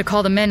want them to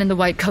call the men in the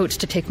white coats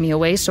to take me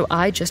away, so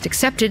I just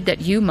accepted that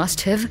you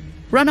must have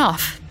run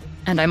off,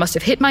 and I must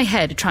have hit my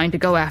head trying to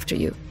go after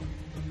you.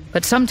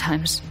 But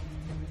sometimes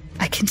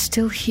I can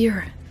still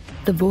hear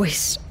the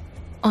voice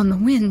on the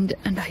wind,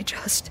 and I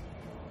just...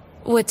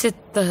 What did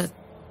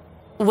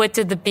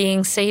the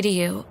being say to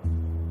you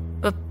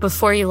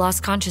before you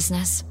lost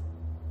consciousness?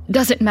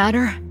 Does it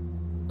matter?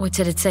 What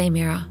did it say,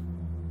 Mira?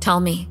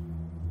 Tell me.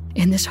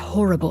 In this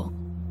horrible,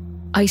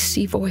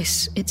 icy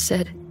voice, it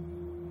said,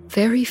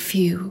 "Very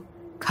few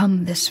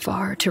come this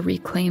far to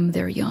reclaim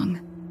their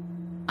young.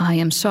 I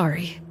am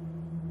sorry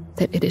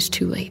that it is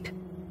too late.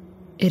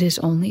 It is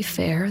only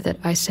fair that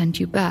I send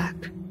you back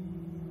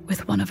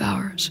with one of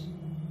ours."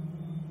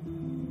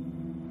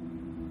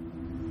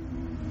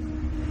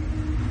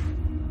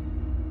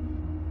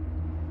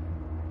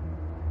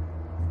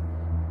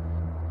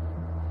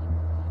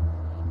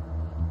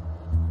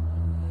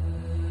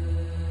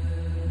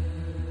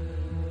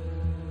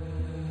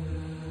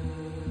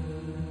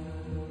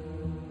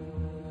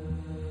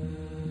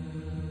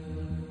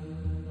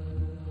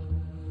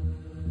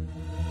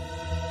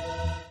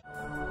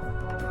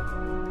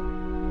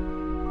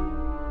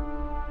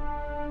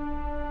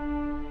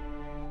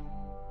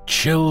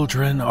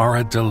 Children are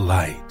a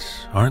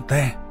delight, aren't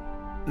they?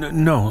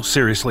 No,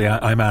 seriously,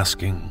 I'm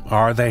asking,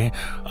 are they?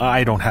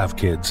 I don't have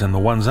kids, and the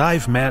ones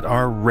I've met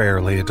are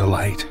rarely a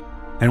delight.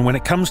 And when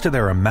it comes to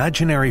their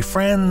imaginary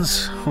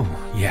friends,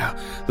 yeah,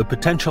 the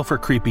potential for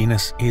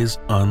creepiness is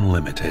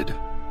unlimited.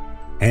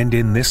 And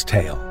in this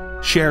tale,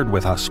 shared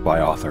with us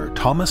by author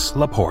Thomas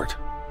Laporte,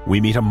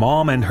 we meet a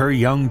mom and her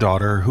young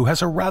daughter who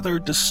has a rather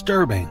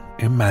disturbing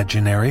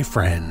imaginary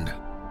friend.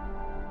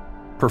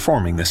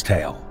 Performing this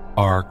tale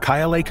are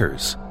Kyle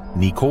Akers,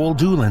 Nicole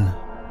Doolin,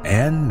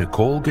 and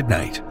Nicole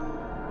Goodnight.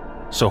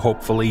 So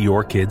hopefully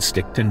your kids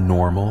stick to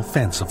normal,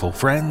 fanciful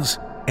friends.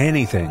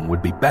 Anything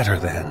would be better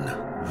than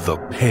the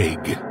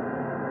pig.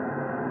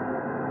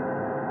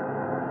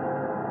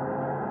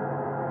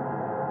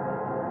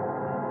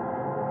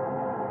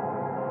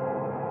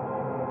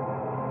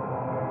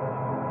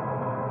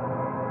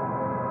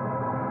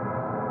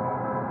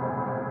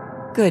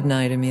 Good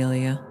night,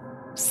 Amelia.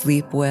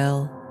 Sleep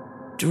well.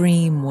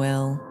 Dream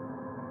well.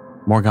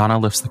 Morgana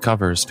lifts the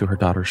covers to her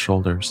daughter's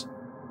shoulders.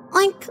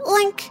 Oink,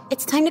 oink,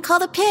 it's time to call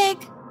the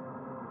pig.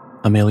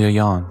 Amelia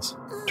yawns,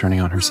 turning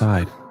on her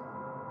side.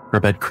 Her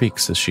bed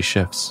creaks as she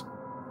shifts.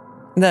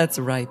 That's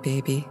right,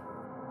 baby.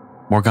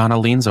 Morgana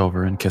leans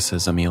over and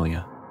kisses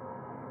Amelia.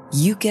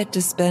 You get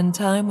to spend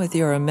time with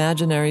your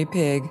imaginary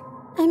pig.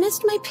 I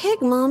missed my pig,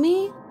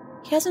 Mommy.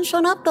 He hasn't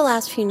shown up the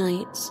last few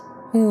nights.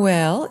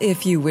 Well,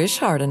 if you wish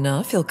hard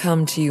enough, he'll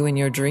come to you in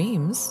your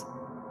dreams.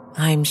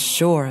 I'm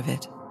sure of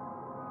it.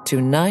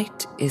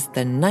 Tonight is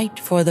the night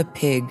for the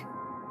pig.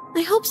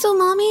 I hope so,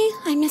 Mommy.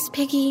 I miss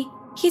Piggy.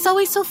 He's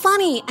always so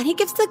funny, and he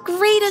gives the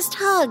greatest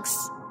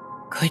hugs.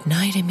 Good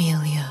night,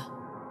 Amelia.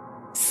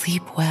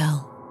 Sleep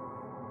well.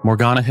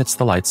 Morgana hits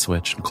the light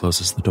switch and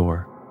closes the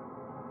door.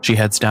 She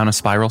heads down a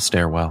spiral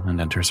stairwell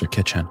and enters her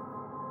kitchen.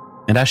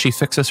 And as she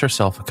fixes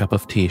herself a cup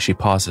of tea, she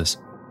pauses,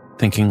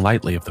 thinking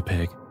lightly of the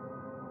pig.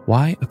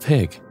 Why a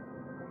pig?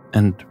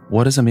 And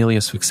what is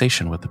Amelia's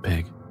fixation with the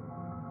pig?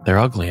 They're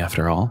ugly,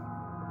 after all.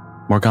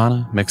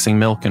 Morgana, mixing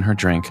milk in her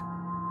drink,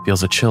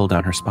 feels a chill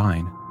down her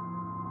spine,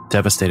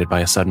 devastated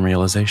by a sudden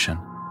realization.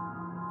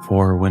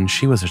 For when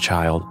she was a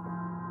child,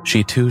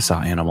 she too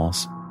saw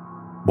animals.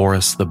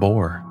 Boris the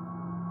boar,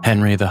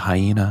 Henry the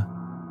hyena,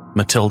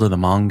 Matilda the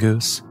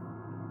mongoose.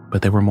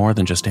 But they were more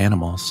than just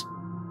animals,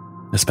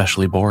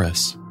 especially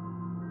Boris.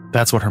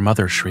 That's what her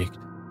mother shrieked.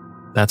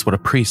 That's what a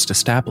priest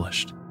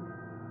established.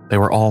 They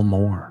were all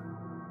more.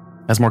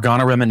 As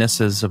Morgana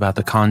reminisces about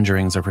the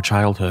conjurings of her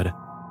childhood,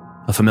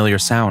 a familiar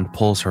sound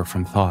pulls her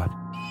from thought.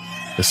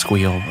 The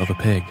squeal of a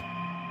pig.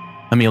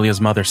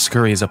 Amelia's mother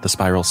scurries up the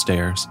spiral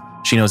stairs.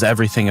 She knows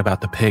everything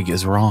about the pig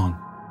is wrong.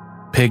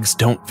 Pigs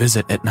don't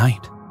visit at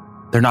night.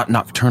 They're not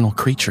nocturnal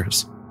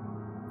creatures.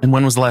 And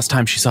when was the last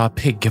time she saw a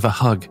pig give a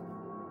hug?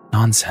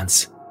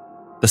 Nonsense.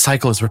 The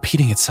cycle is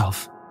repeating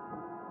itself.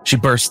 She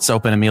bursts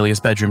open Amelia's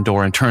bedroom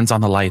door and turns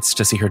on the lights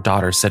to see her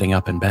daughter sitting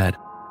up in bed.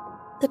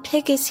 The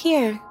pig is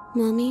here,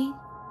 Mommy.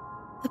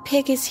 The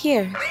pig is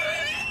here.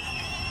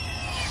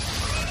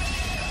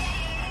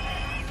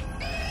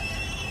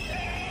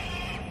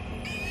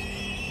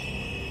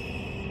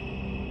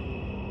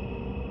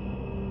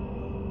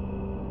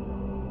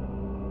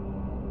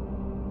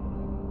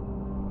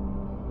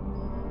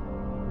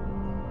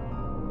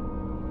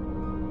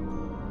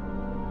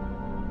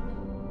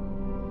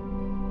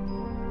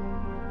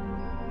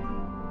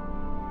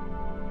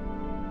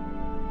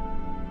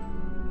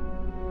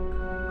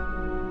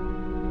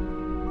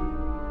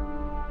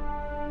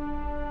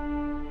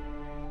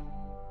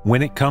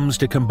 When it comes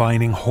to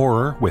combining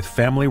horror with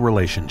family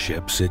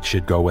relationships, it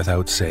should go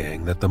without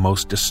saying that the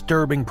most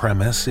disturbing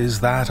premise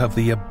is that of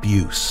the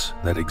abuse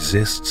that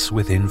exists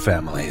within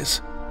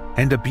families.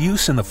 And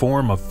abuse in the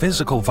form of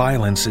physical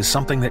violence is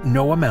something that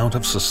no amount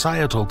of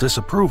societal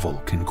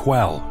disapproval can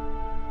quell.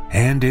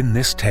 And in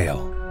this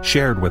tale,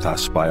 shared with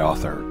us by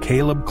author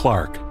Caleb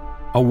Clark,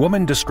 a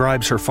woman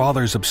describes her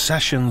father's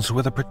obsessions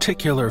with a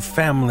particular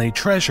family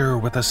treasure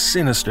with a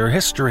sinister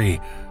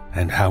history,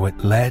 and how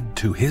it led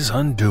to his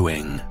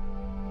undoing.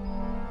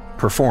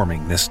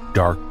 Performing this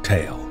dark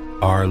tale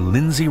are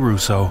Lindsay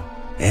Russo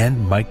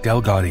and Mike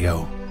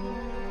Delgadio.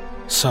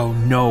 So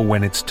know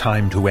when it's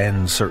time to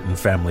end certain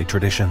family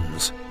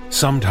traditions.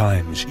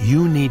 Sometimes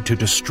you need to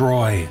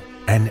destroy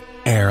an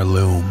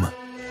heirloom.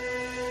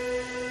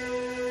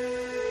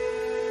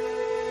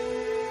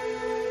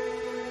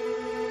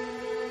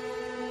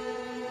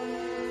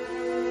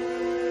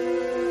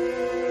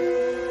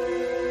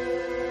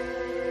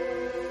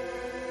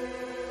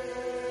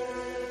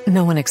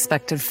 No one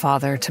expected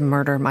Father to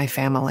murder my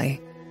family.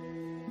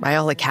 By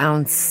all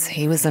accounts,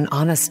 he was an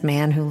honest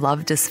man who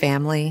loved his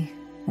family,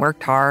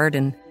 worked hard,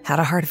 and had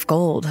a heart of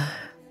gold.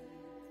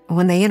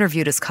 When they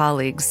interviewed his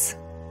colleagues,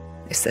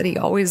 they said he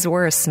always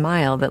wore a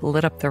smile that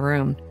lit up the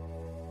room.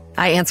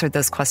 I answered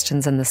those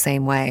questions in the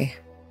same way.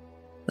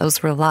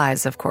 Those were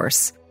lies, of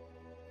course,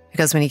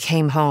 because when he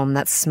came home,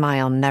 that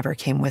smile never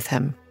came with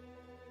him.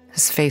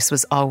 His face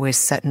was always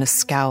set in a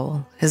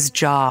scowl, his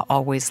jaw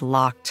always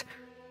locked.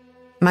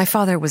 My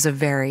father was a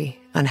very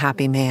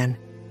unhappy man.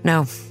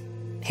 No,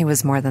 he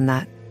was more than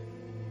that.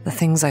 The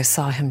things I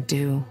saw him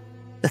do,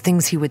 the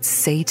things he would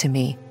say to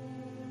me,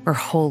 were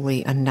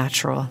wholly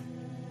unnatural.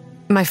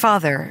 My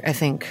father, I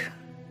think,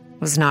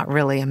 was not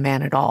really a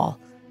man at all.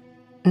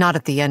 Not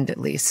at the end, at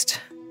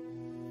least.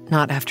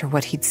 Not after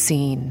what he'd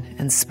seen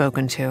and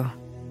spoken to.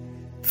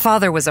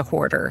 Father was a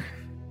hoarder.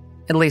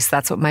 At least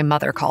that's what my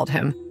mother called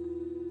him.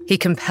 He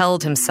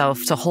compelled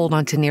himself to hold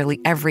on to nearly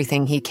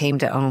everything he came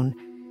to own.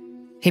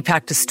 He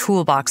packed his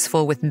toolbox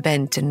full with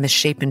bent and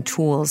misshapen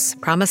tools,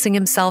 promising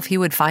himself he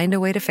would find a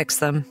way to fix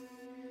them.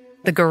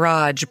 The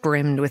garage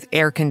brimmed with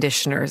air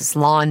conditioners,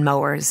 lawn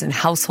mowers, and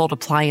household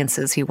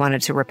appliances he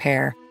wanted to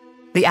repair.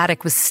 The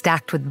attic was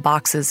stacked with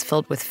boxes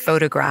filled with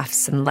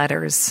photographs and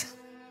letters,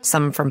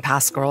 some from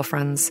past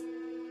girlfriends,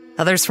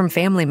 others from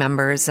family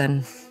members,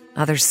 and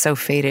others so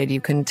faded you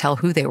couldn't tell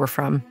who they were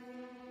from.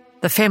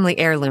 The family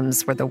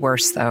heirlooms were the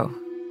worst, though.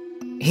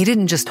 He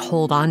didn't just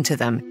hold on to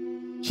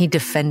them, he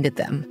defended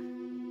them.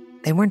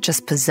 They weren't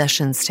just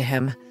possessions to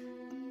him.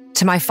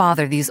 To my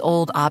father, these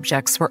old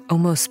objects were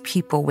almost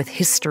people with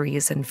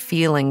histories and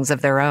feelings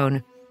of their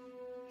own.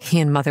 He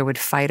and Mother would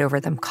fight over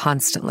them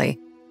constantly,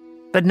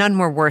 but none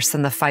were worse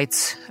than the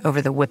fights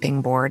over the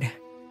whipping board.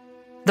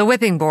 The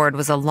whipping board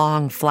was a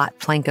long, flat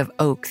plank of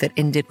oak that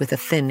ended with a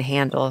thin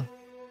handle.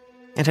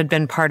 It had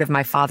been part of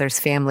my father's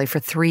family for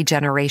 3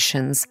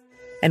 generations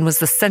and was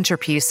the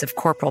centerpiece of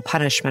corporal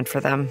punishment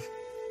for them.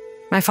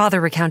 My father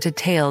recounted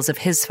tales of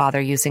his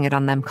father using it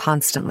on them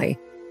constantly.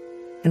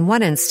 In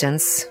one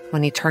instance,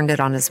 when he turned it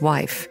on his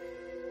wife,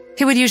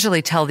 he would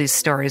usually tell these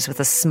stories with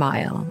a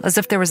smile, as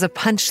if there was a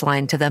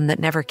punchline to them that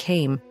never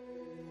came.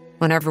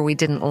 Whenever we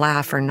didn't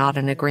laugh or nod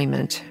in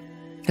agreement,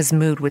 his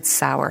mood would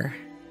sour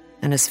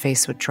and his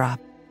face would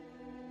drop.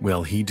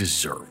 Well, he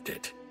deserved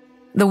it.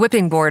 The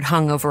whipping board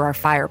hung over our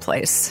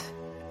fireplace.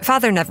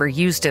 Father never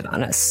used it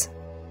on us.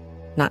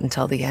 Not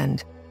until the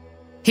end.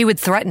 He would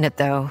threaten it,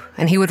 though,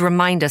 and he would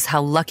remind us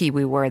how lucky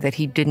we were that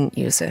he didn't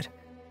use it.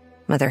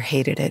 Mother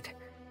hated it.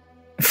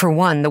 For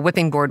one, the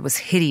whipping board was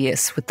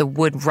hideous, with the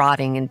wood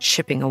rotting and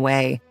chipping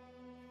away.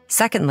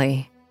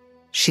 Secondly,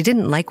 she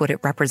didn't like what it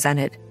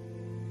represented.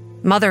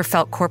 Mother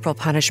felt corporal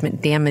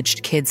punishment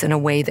damaged kids in a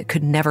way that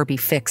could never be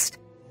fixed,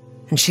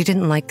 and she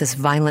didn't like this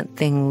violent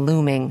thing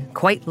looming,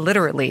 quite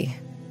literally,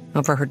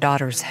 over her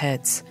daughters'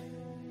 heads.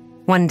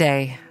 One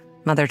day,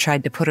 Mother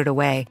tried to put it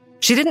away.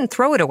 She didn't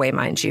throw it away,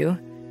 mind you.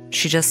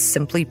 She just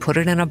simply put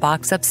it in a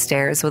box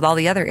upstairs with all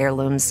the other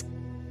heirlooms.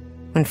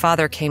 When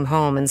Father came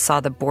home and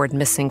saw the board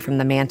missing from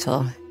the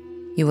mantel,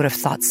 you would have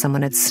thought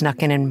someone had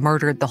snuck in and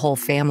murdered the whole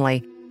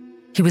family.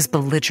 He was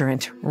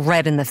belligerent,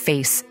 red in the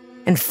face,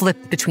 and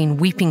flipped between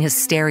weeping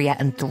hysteria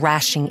and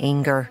thrashing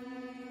anger.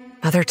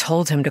 Mother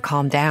told him to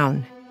calm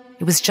down.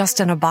 It was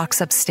just in a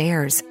box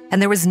upstairs, and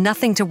there was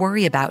nothing to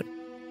worry about.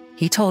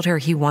 He told her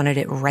he wanted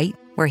it right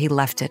where he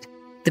left it,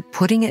 that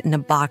putting it in a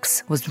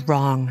box was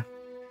wrong.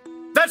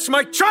 That's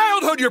my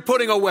childhood you're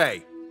putting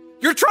away!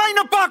 You're trying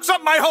to box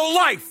up my whole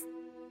life!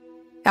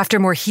 After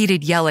more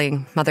heated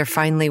yelling, Mother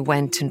finally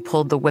went and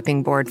pulled the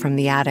whipping board from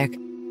the attic.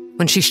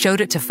 When she showed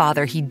it to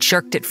Father, he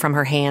jerked it from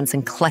her hands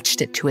and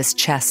clutched it to his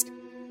chest.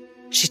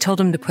 She told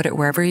him to put it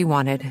wherever he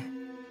wanted,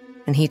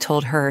 and he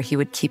told her he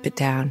would keep it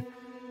down.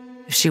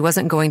 If she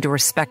wasn't going to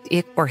respect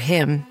it or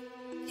him,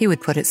 he would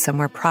put it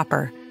somewhere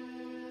proper.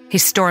 He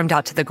stormed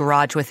out to the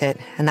garage with it,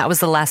 and that was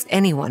the last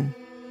anyone,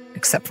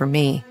 except for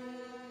me,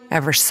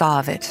 ever saw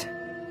of it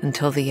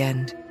until the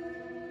end.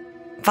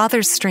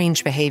 Father's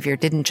strange behavior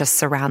didn't just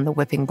surround the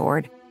whipping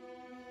board.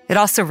 It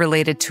also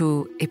related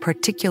to a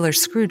particular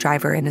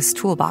screwdriver in his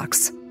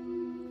toolbox.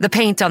 The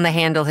paint on the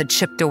handle had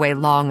chipped away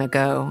long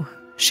ago,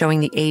 showing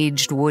the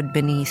aged wood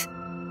beneath.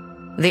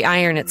 The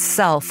iron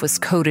itself was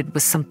coated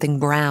with something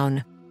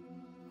brown.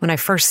 When I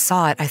first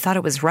saw it, I thought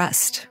it was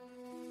rust.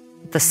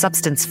 The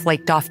substance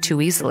flaked off too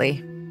easily.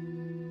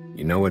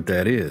 You know what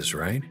that is,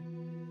 right?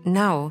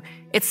 No,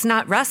 it's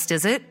not rust,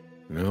 is it?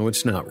 No,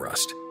 it's not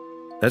rust.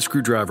 That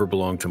screwdriver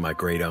belonged to my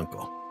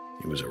great-uncle.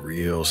 He was a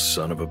real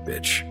son of a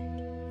bitch.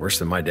 Worse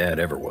than my dad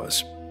ever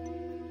was.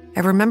 I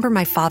remember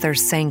my father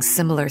saying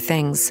similar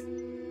things.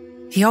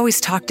 He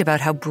always talked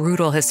about how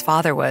brutal his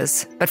father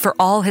was, but for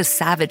all his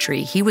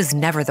savagery, he was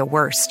never the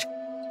worst.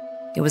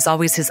 It was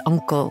always his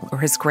uncle or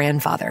his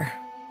grandfather,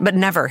 but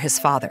never his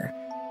father.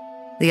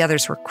 The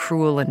others were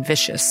cruel and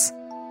vicious,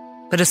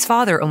 but his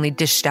father only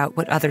dished out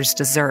what others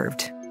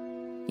deserved,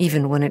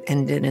 even when it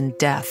ended in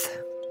death.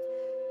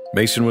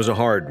 Mason was a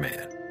hard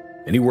man,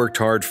 and he worked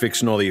hard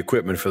fixing all the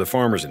equipment for the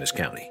farmers in his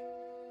county.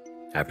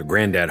 After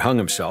Granddad hung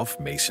himself,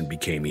 Mason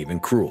became even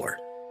crueler.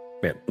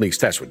 At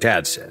least that's what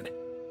Dad said.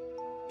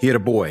 He had a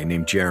boy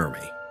named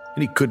Jeremy,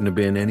 and he couldn't have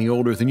been any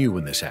older than you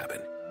when this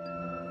happened.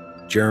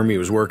 Jeremy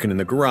was working in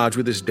the garage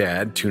with his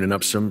dad, tuning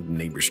up some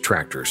neighbor's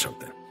tractor or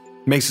something.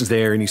 Mason's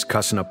there, and he's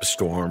cussing up a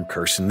storm,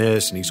 cursing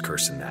this, and he's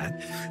cursing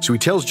that. So he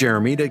tells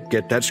Jeremy to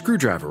get that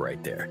screwdriver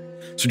right there.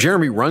 So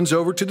Jeremy runs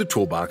over to the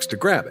toolbox to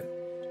grab it.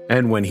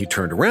 And when he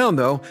turned around,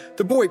 though,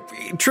 the boy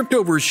tripped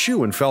over his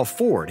shoe and fell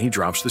forward. He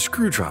drops the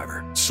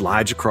screwdriver,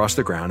 slides across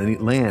the ground, and it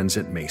lands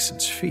at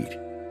Mason's feet.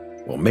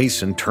 Well,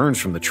 Mason turns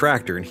from the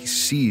tractor, and he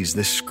sees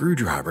this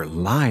screwdriver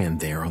lying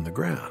there on the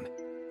ground.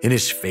 And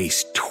his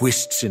face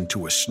twists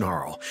into a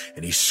snarl,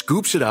 and he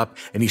scoops it up,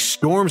 and he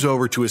storms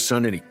over to his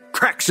son, and he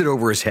cracks it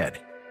over his head.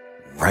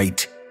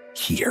 Right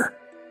here.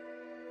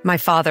 My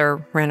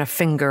father ran a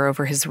finger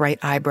over his right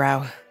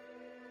eyebrow.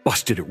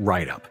 Busted it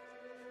right up.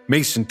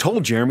 Mason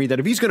told Jeremy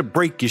that if he's going to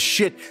break his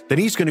shit, then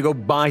he's going to go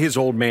buy his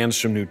old man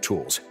some new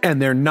tools,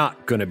 and they're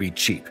not going to be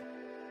cheap.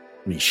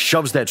 And he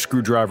shoves that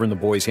screwdriver in the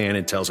boy's hand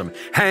and tells him,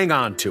 hang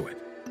on to it.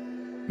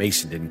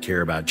 Mason didn't care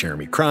about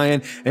Jeremy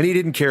crying, and he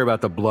didn't care about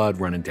the blood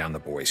running down the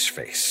boy's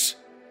face.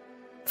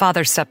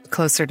 Father stepped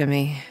closer to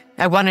me.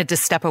 I wanted to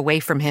step away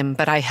from him,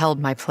 but I held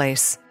my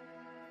place.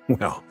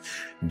 Well,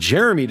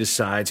 Jeremy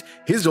decides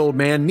his old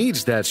man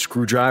needs that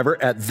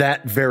screwdriver at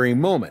that very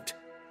moment.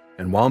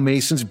 And while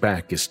Mason's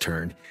back is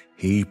turned,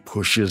 he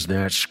pushes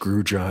that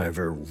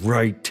screwdriver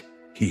right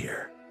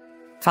here.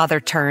 Father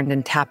turned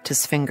and tapped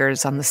his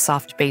fingers on the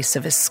soft base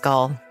of his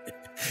skull.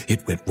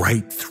 It went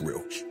right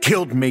through,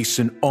 killed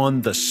Mason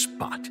on the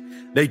spot.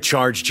 They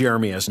charge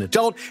Jeremy as an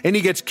adult, and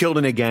he gets killed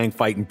in a gang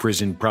fight in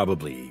prison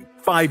probably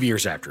 5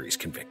 years after he's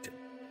convicted.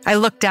 I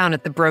looked down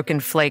at the broken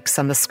flakes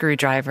on the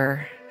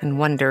screwdriver and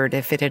wondered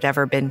if it had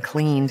ever been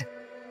cleaned.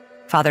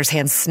 Father's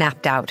hand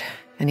snapped out,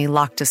 and he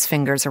locked his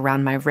fingers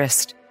around my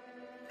wrist.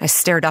 I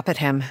stared up at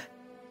him.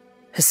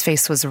 His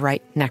face was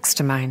right next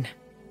to mine.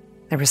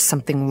 There was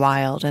something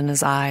wild in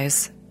his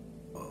eyes.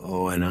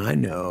 Oh, and I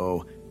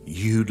know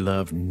you'd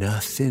love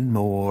nothing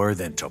more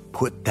than to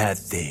put that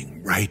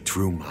thing right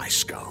through my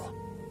skull.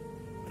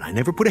 But I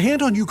never put a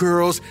hand on you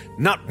girls,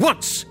 not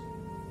once.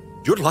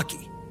 You're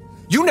lucky.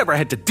 You never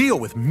had to deal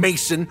with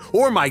Mason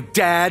or my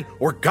dad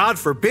or, God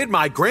forbid,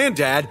 my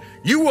granddad.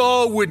 You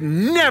all would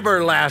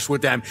never last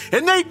with them,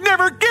 and they'd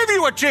never give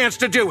you a chance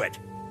to do it.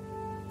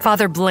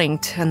 Father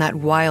blinked, and that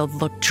wild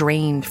look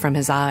drained from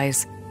his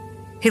eyes.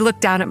 He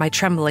looked down at my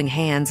trembling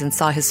hands and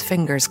saw his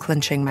fingers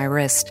clenching my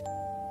wrist.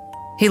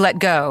 He let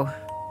go,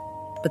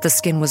 but the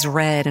skin was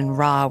red and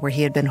raw where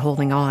he had been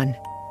holding on.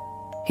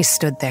 He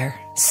stood there,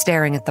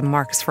 staring at the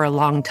marks for a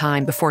long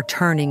time before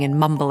turning and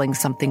mumbling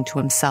something to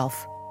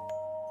himself.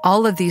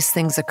 All of these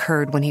things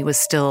occurred when he was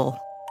still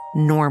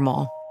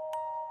normal.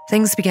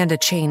 Things began to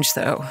change,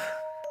 though,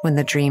 when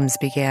the dreams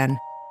began.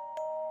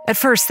 At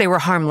first, they were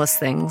harmless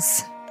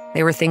things.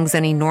 They were things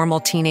any normal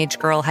teenage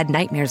girl had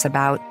nightmares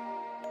about.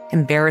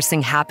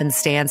 Embarrassing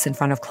happenstance in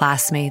front of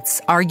classmates,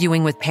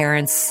 arguing with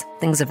parents,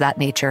 things of that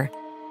nature.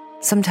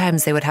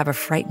 Sometimes they would have a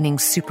frightening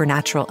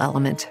supernatural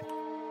element,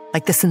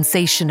 like the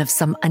sensation of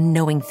some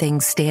unknowing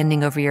thing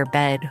standing over your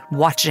bed,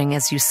 watching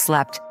as you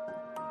slept.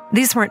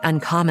 These weren't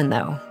uncommon,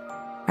 though.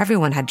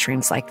 Everyone had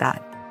dreams like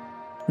that.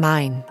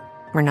 Mine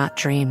were not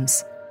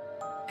dreams.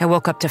 I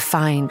woke up to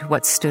find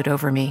what stood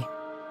over me.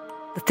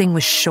 The thing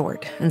was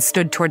short and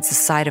stood towards the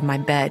side of my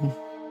bed,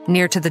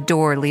 near to the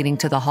door leading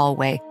to the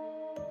hallway.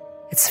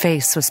 Its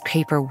face was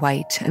paper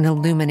white and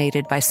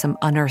illuminated by some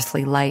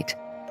unearthly light.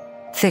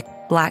 Thick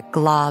black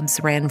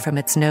globs ran from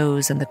its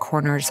nose and the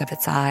corners of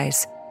its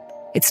eyes.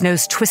 Its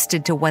nose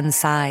twisted to one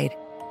side,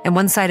 and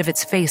one side of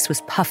its face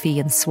was puffy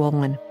and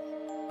swollen.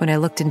 When I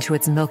looked into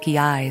its milky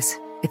eyes,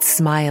 it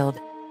smiled,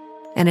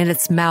 and in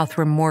its mouth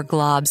were more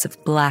globs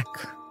of black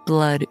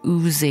blood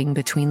oozing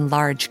between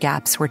large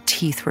gaps where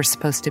teeth were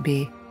supposed to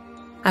be.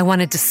 I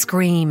wanted to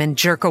scream and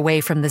jerk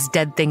away from this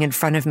dead thing in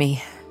front of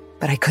me,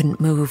 but I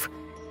couldn't move.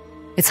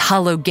 Its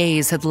hollow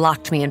gaze had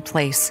locked me in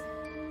place.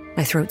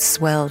 My throat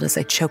swelled as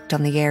I choked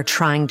on the air,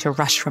 trying to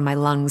rush from my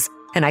lungs,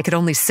 and I could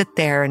only sit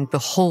there and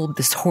behold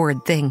this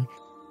horrid thing.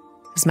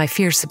 As my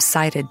fear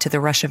subsided to the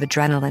rush of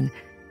adrenaline,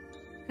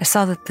 I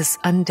saw that this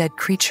undead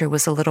creature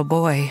was a little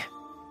boy.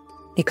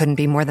 He couldn't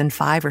be more than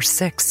 5 or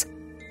 6.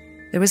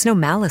 There was no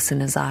malice in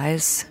his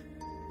eyes,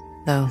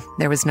 though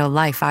there was no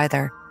life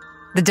either.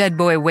 The dead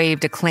boy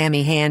waved a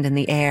clammy hand in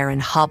the air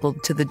and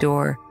hobbled to the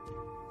door.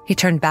 He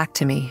turned back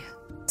to me,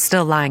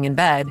 still lying in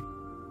bed,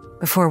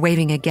 before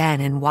waving again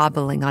and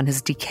wobbling on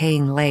his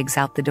decaying legs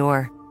out the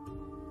door.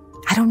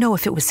 I don't know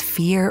if it was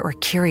fear or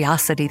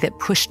curiosity that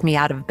pushed me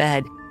out of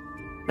bed,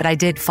 but I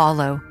did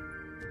follow.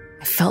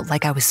 I felt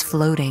like I was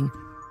floating,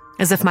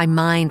 as if my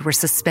mind were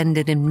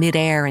suspended in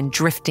midair and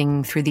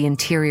drifting through the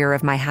interior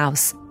of my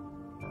house.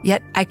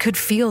 Yet I could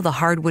feel the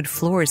hardwood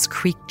floors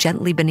creak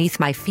gently beneath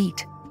my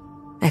feet.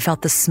 I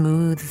felt the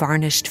smooth,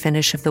 varnished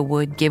finish of the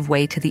wood give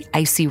way to the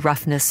icy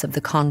roughness of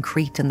the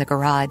concrete in the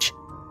garage.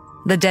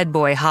 The dead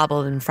boy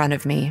hobbled in front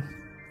of me,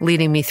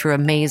 leading me through a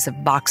maze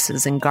of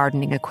boxes and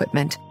gardening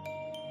equipment.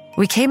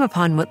 We came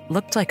upon what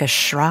looked like a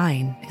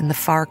shrine in the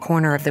far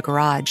corner of the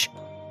garage.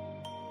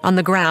 On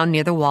the ground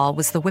near the wall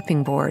was the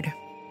whipping board,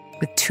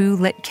 with 2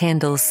 lit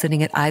candles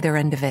sitting at either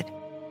end of it.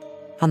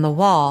 On the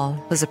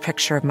wall was a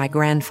picture of my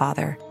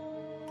grandfather.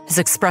 His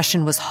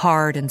expression was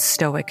hard and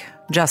stoic,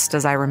 just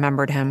as I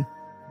remembered him.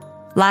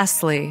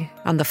 Lastly,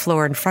 on the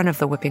floor in front of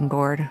the whipping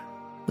board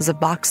was a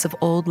box of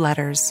old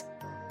letters.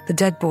 The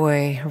dead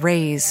boy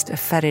raised a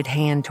fetid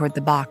hand toward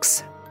the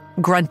box,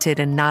 grunted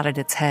and nodded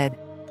its head.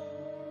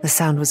 The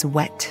sound was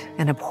wet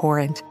and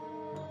abhorrent.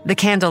 The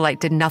candlelight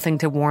did nothing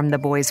to warm the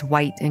boy's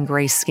white and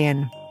gray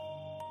skin.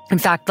 In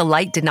fact, the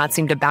light did not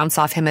seem to bounce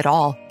off him at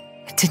all.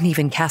 It didn't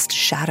even cast a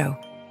shadow.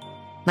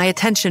 My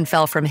attention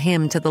fell from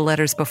him to the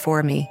letters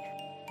before me.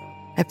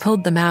 I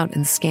pulled them out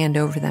and scanned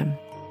over them,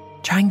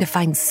 trying to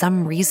find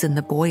some reason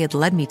the boy had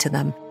led me to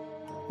them.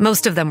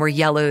 Most of them were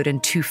yellowed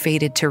and too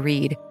faded to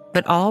read,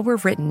 but all were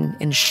written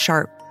in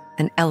sharp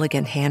and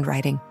elegant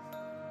handwriting.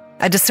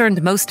 I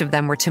discerned most of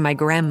them were to my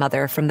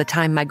grandmother from the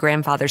time my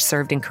grandfather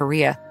served in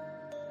Korea.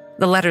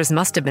 The letters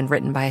must have been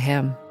written by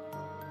him.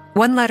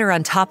 One letter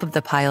on top of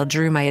the pile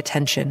drew my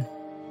attention.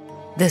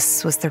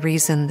 This was the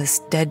reason this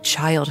dead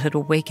child had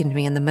awakened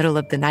me in the middle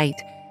of the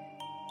night.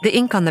 The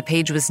ink on the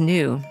page was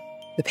new,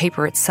 the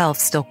paper itself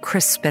still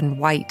crisp and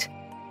white.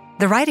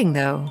 The writing,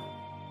 though,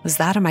 was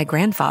that of my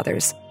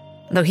grandfather's,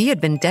 though he had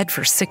been dead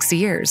for 6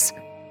 years.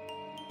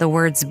 The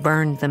words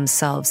burned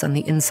themselves on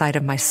the inside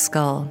of my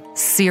skull,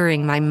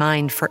 searing my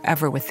mind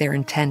forever with their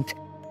intent.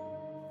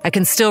 I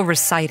can still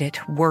recite it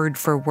word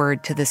for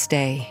word to this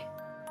day.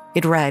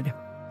 It read,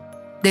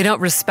 "They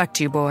don't respect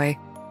you, boy.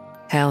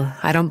 Hell,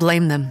 I don't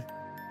blame them.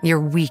 You're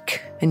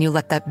weak, and you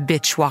let that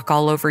bitch walk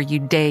all over you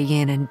day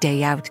in and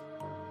day out.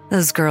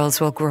 Those girls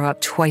will grow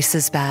up twice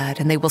as bad,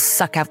 and they will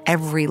suck out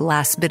every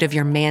last bit of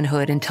your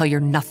manhood until you're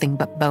nothing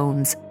but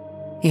bones.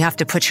 You have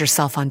to put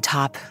yourself on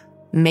top.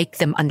 Make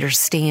them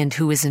understand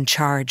who is in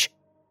charge.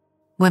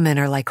 Women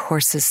are like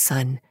horses,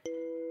 son.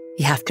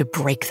 You have to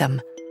break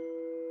them.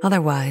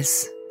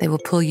 Otherwise, they will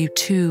pull you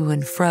to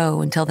and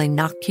fro until they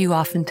knock you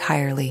off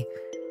entirely.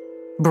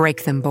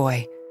 Break them,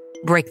 boy.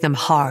 Break them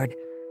hard.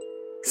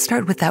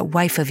 Start with that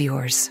wife of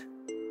yours.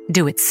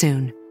 Do it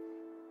soon."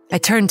 I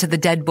turned to the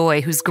dead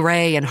boy whose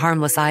gray and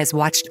harmless eyes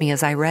watched me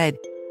as I read.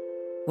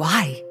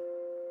 "Why?"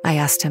 I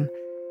asked him.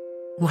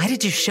 "Why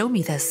did you show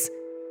me this?"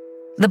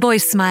 The boy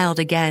smiled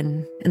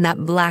again, and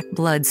that black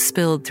blood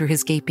spilled through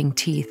his gaping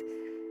teeth.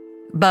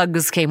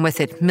 Bugs came with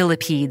it,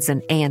 millipedes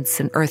and ants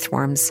and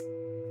earthworms.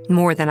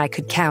 More than I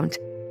could count.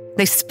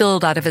 They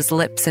spilled out of his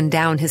lips and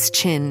down his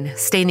chin,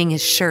 staining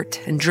his shirt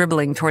and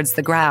dribbling towards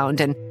the ground,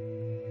 and...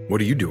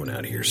 "What are you doing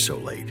out here so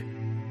late?"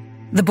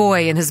 The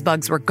boy and his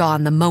bugs were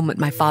gone the moment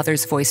my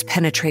father's voice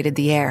penetrated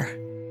the air.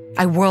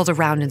 I whirled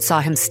around and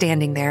saw him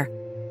standing there.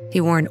 He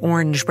wore an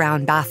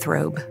orange-brown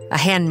bathrobe, a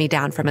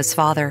hand-me-down from his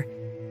father.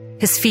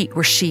 His feet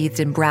were sheathed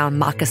in brown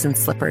moccasin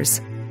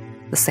slippers,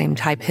 the same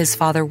type his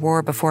father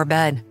wore before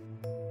bed.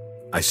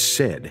 I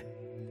said,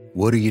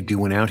 "What are you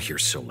doing out here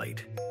so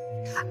late?"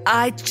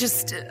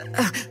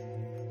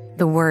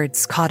 The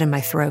words caught in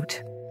my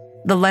throat.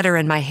 The letter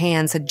in my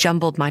hands had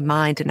jumbled my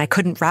mind, and I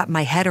couldn't wrap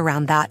my head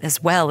around that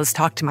as well as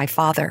talk to my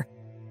father.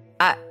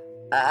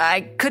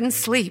 I couldn't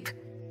sleep.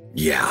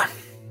 Yeah,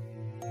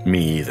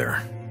 me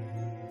either.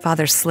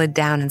 Father slid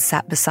down and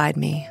sat beside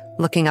me,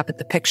 looking up at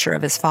the picture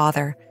of his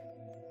father.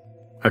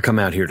 I come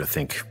out here to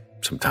think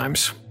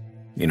sometimes,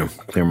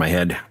 clear my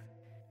head.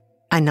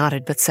 I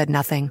nodded but said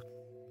nothing.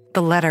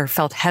 The letter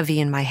felt heavy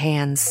in my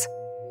hands.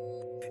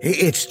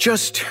 It's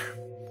just...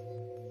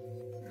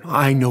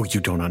 I know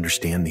you don't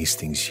understand these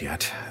things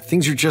yet.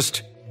 Things are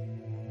just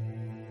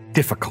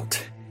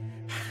difficult.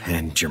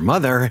 And your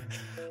mother,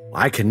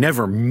 I can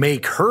never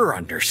make her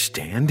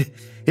understand.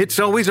 It's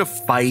always a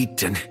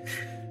fight, and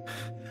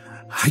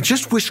I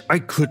just wish I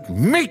could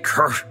make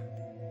her.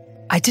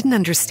 I didn't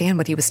understand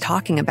what he was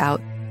talking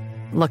about.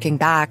 Looking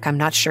back, I'm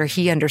not sure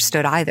he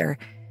understood either.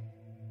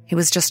 He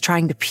was just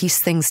trying to piece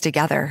things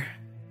together,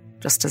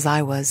 just as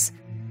I was.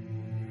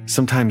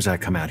 Sometimes I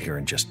come out here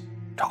and just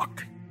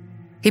talk.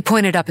 He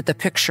pointed up at the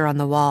picture on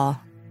the wall.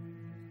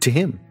 To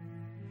him.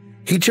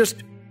 He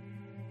just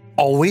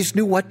always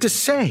knew what to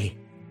say.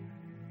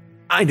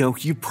 I know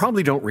you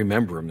probably don't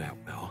remember him that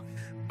well,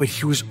 but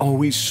he was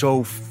always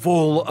so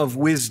full of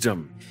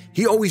wisdom.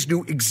 He always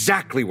knew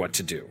exactly what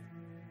to do.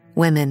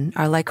 Women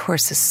are like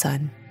horses,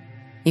 son.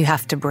 You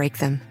have to break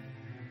them.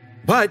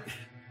 But...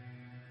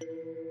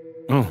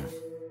 Oh,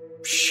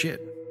 shit.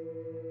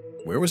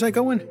 Where was I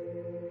going?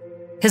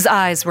 His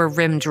eyes were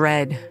rimmed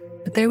red,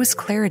 but there was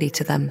clarity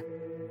to them.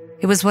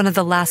 It was one of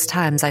the last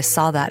times I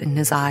saw that in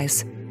his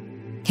eyes.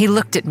 He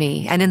looked at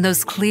me, and in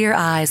those clear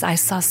eyes, I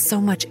saw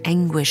so much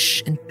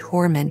anguish and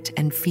torment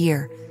and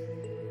fear.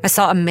 I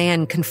saw a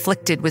man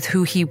conflicted with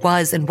who he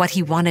was and what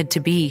he wanted to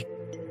be.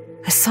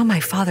 I saw my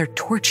father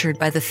tortured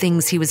by the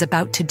things he was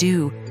about to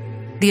do,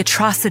 the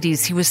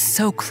atrocities he was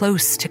so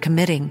close to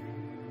committing.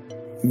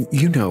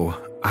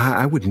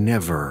 I would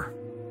never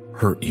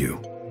hurt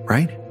you,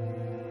 right?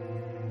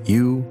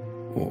 You,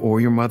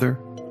 or your mother,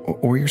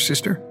 or your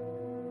sister?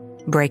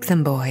 Break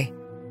them, boy.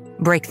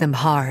 Break them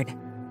hard.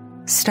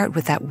 Start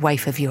with that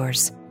wife of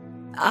yours.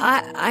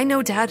 I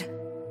know, Dad.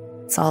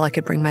 That's all I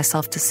could bring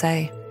myself to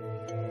say.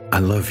 I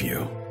love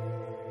you.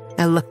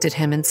 I looked at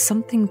him and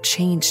something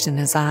changed in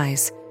his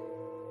eyes.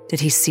 Did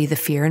he see the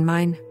fear in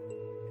mine?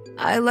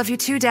 I love you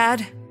too,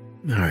 Dad.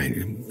 All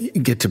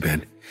right, get to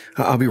bed.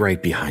 I'll be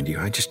right behind you.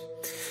 I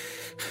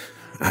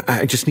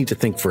just need to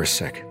think for a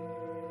sec.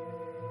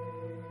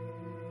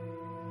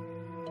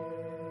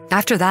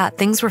 After that,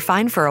 things were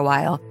fine for a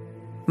while.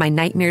 My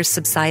nightmares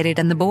subsided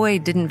and the boy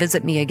didn't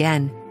visit me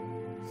again.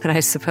 But I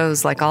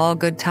suppose, like all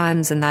good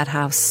times in that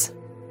house,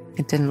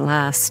 it didn't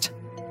last.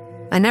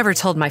 I never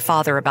told my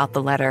father about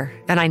the letter,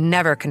 and I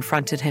never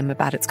confronted him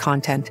about its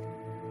content.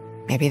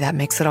 Maybe that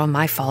makes it all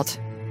my fault.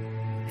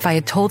 If I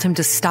had told him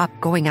to stop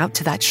going out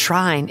to that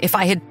shrine, if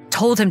I had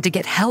told him to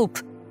get help,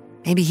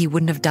 maybe he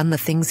wouldn't have done the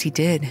things he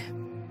did.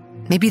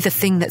 Maybe the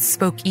thing that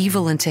spoke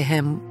evil into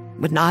him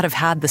would not have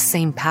had the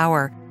same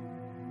power.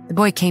 The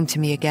boy came to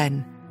me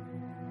again,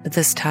 but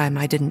this time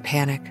I didn't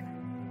panic.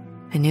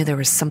 I knew there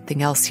was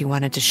something else he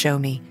wanted to show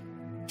me.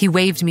 He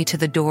waved me to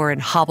the door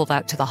and hobbled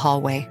out to the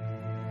hallway.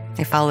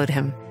 I followed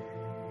him,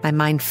 my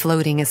mind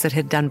floating as it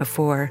had done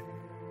before.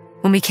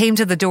 When we came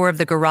to the door of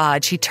the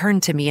garage, he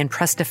turned to me and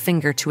pressed a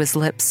finger to his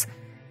lips.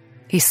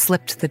 He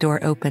slipped the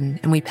door open,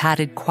 and we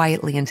padded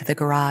quietly into the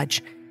garage.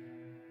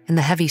 In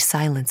the heavy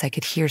silence, I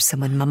could hear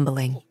someone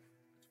mumbling.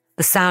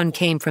 The sound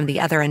came from the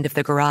other end of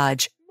the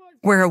garage,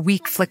 where a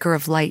weak flicker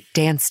of light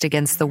danced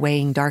against the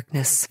weighing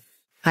darkness.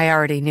 I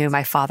already knew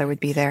my father would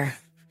be there.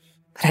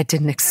 but I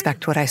didn't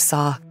expect what I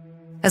saw.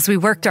 As we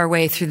worked our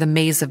way through the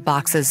maze of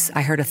boxes,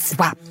 I heard a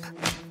thwap,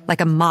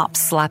 like a mop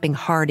slapping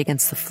hard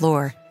against the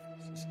floor.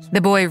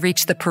 The boy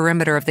reached the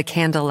perimeter of the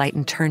candlelight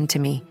and turned to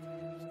me.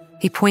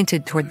 He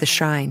pointed toward the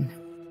shrine,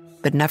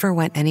 but never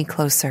went any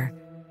closer.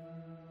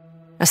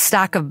 A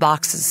stack of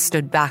boxes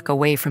stood back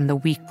away from the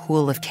weak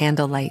pool of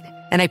candlelight,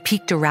 and I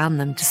peeked around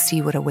them to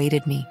see what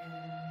awaited me.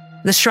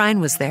 The shrine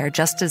was there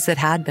just as it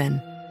had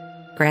been.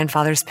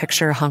 Grandfather's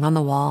picture hung on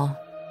the wall,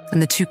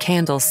 and the 2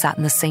 candles sat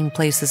in the same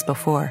place as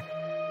before.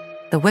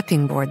 The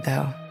whipping board,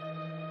 though,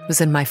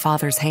 was in my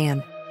father's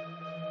hand.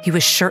 He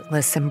was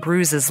shirtless and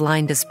bruises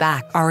lined his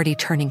back, already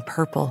turning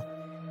purple.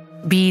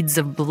 Beads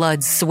of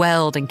blood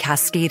swelled and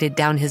cascaded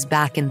down his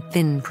back in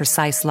thin,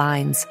 precise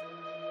lines.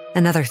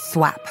 Another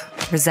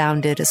thwap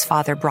resounded as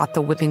father brought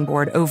the whipping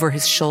board over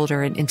his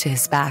shoulder and into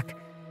his back.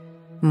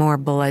 More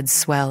blood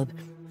swelled.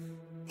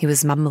 He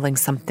was mumbling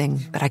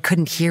something, but I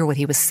couldn't hear what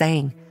he was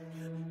saying.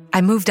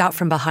 I moved out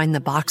from behind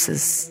the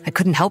boxes. I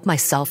couldn't help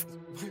myself.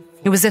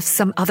 It was as if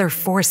some other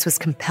force was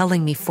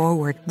compelling me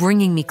forward,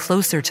 bringing me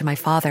closer to my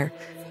father.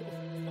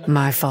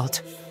 My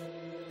fault.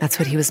 That's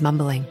what he was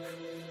mumbling.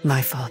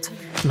 My fault.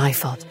 My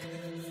fault.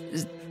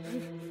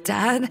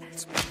 Dad?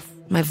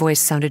 My voice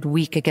sounded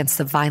weak against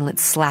the violent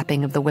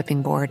slapping of the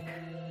whipping board.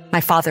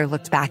 My father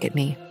looked back at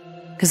me.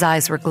 His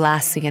eyes were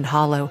glassy and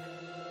hollow.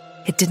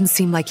 It didn't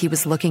seem like he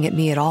was looking at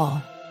me at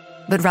all,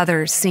 but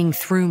rather seeing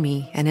through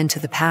me and into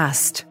the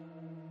past.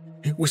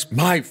 It was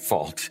my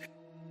fault.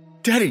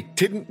 Daddy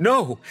didn't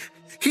know.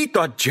 He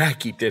thought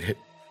Jackie did it,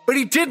 but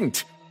he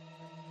didn't.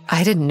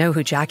 I didn't know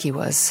who Jackie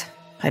was.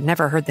 I'd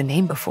never heard the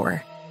name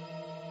before.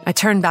 I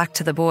turned back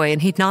to the boy,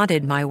 and he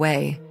nodded my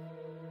way,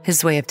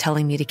 his way of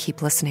telling me to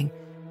keep listening.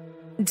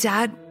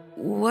 Dad,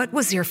 what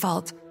was your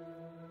fault?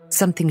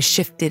 Something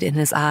shifted in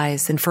his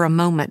eyes, and for a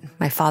moment,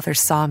 my father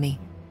saw me.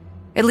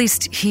 At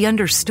least he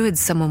understood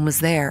someone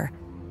was there,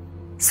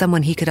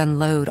 someone he could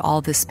unload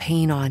all this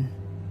pain on.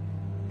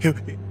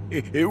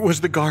 It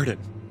was the garden.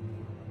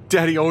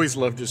 Daddy always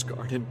loved his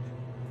garden,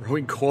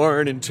 growing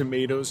corn and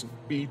tomatoes and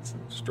beets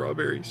and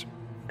strawberries.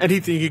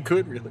 Anything he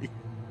could, really.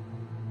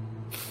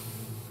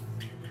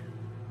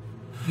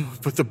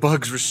 But the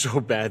bugs were so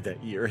bad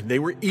that year, and they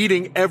were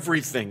eating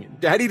everything, and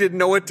Daddy didn't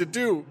know what to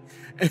do.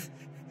 And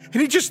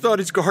he just thought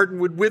his garden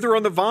would wither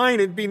on the vine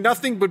and be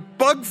nothing but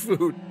bug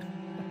food.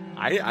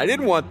 I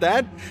didn't want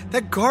that.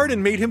 That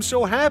garden made him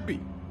so happy.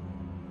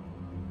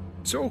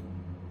 So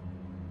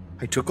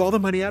I took all the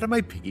money out of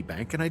my piggy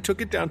bank and I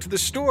took it down to the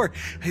store.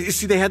 You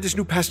see, they had this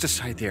new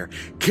pesticide there.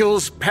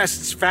 Kills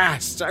pests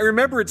fast. I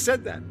remember it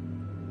said that.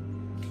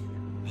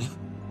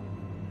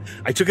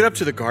 I took it up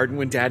to the garden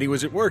when Daddy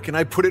was at work and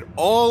I put it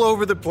all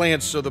over the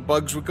plants so the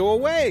bugs would go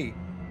away.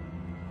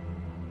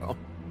 Well,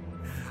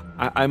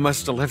 I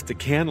must have left the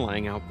can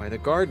lying out by the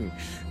garden.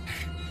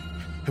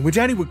 And when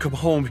Daddy would come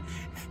home,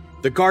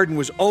 the garden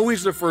was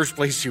always the first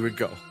place he would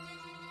go.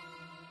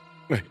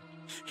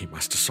 He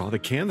must have saw the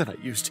can that I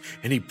used,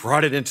 and he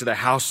brought it into the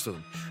house to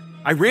them.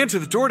 I ran to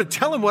the door to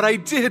tell him what I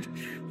did.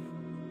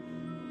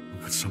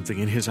 But something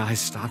in his eyes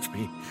stopped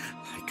me.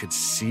 I could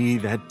see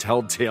that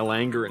telltale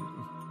anger in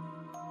him.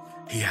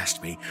 He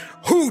asked me,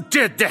 "Who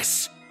did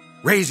this?"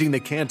 raising the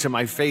can to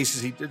my face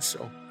as he did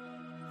so.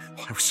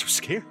 Oh, I was so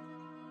scared.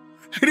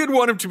 I didn't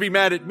want him to be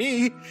mad at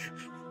me.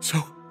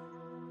 So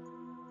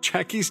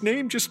Jackie's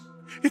name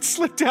it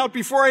slipped out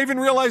before I even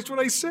realized what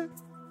I said.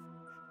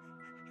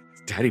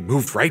 Daddy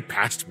moved right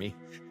past me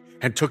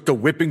and took the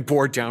whipping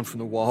board down from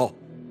the wall.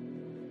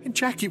 And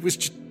Jackie was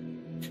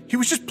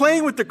just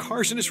playing with the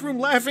cars in his room,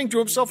 laughing to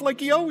himself like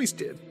he always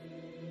did.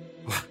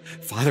 Well,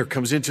 Father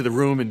comes into the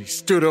room and he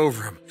stood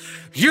over him.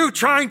 "You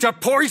trying to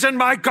poison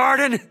my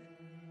garden?"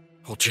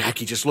 Well,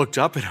 Jackie just looked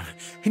up at him,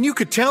 and you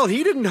could tell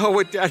he didn't know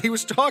what Daddy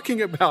was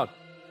talking about.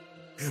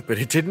 But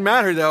it didn't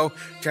matter, though.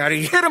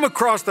 Daddy hit him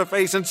across the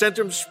face and sent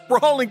him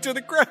sprawling to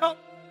the ground.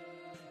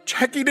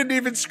 Jackie didn't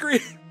even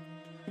scream.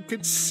 I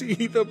could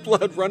see the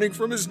blood running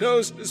from his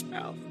nose and his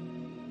mouth.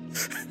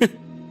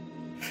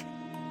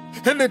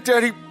 And then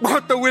Daddy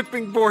brought the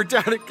whipping board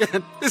down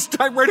again, this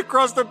time right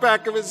across the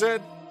back of his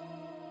head.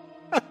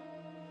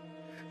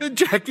 And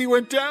Jackie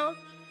went down,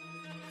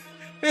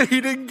 and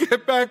he didn't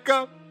get back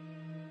up.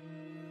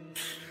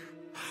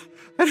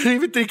 I don't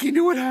even think he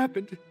knew what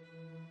happened.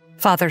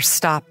 Father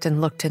stopped and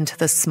looked into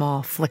the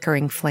small,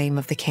 flickering flame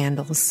of the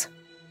candles.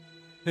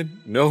 And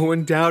no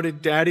one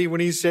doubted Daddy when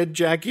he said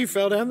Jackie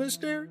fell down the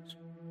stairs.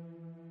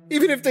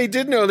 Even if they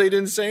did know, they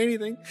didn't say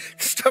anything.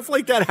 Stuff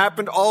like that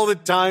happened all the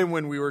time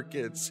when we were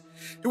kids.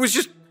 It was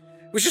just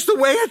the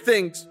way of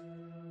things.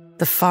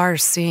 The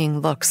far-seeing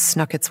look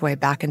snuck its way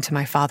back into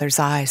my father's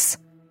eyes.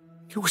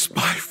 It was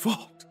my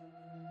fault.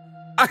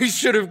 I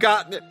should have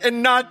gotten it,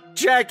 and not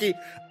Jackie.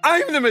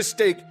 I'm the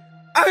mistake.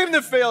 I'm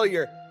the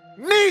failure.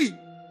 Me!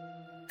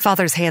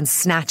 Father's hand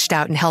snatched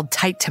out and held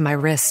tight to my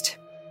wrist.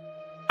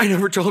 I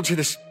never told you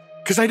this,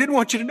 because I didn't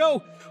want you to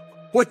know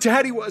what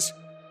Daddy was,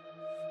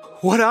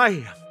 what I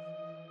am,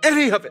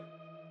 any of it.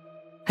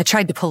 I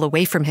tried to pull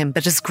away from him,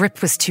 but his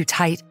grip was too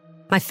tight.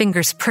 My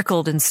fingers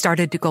prickled and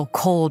started to go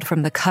cold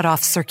from the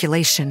cut-off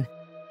circulation.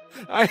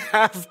 I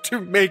have to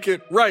make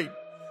it right.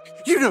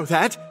 You know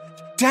that.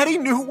 Daddy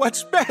knew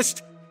what's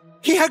best.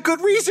 He had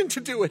good reason to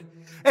do it.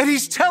 And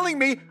he's telling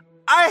me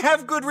I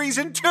have good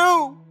reason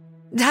too.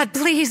 Dad,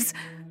 please.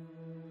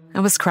 I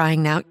was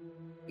crying now.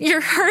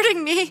 You're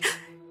hurting me.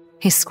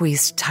 He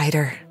squeezed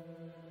tighter.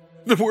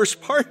 The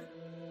worst part?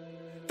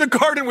 The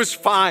garden was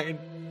fine.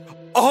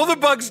 All the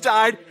bugs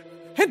died,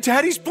 and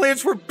Daddy's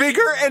plants were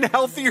bigger and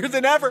healthier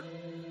than ever.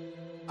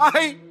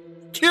 I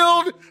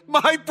killed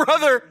my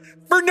brother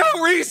for no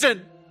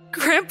reason.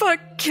 Grandpa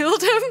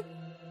killed him?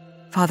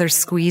 Father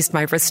squeezed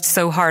my wrist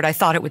so hard I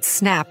thought it would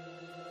snap.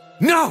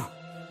 No!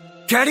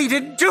 Daddy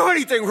didn't do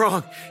anything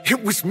wrong.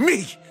 It was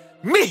me.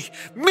 Me.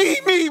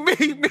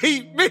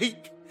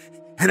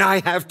 And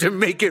I have to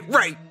make it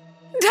right.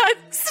 Dad,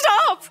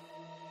 stop!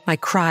 My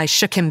cry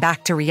shook him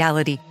back to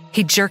reality.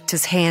 He jerked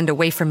his hand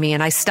away from me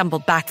and I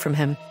stumbled back from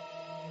him.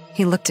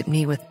 He looked at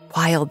me with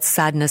wild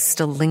sadness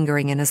still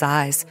lingering in his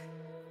eyes.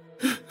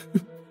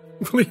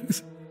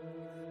 Please.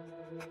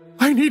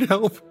 I need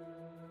help.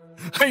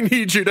 I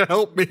need you to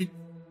help me.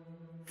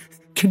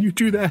 Can you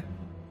do that?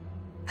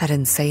 I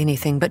didn't say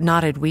anything, but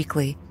nodded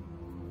weakly.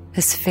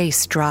 His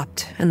face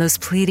dropped, and those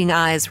pleading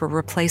eyes were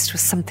replaced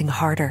with something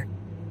harder.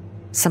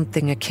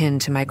 Something akin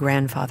to my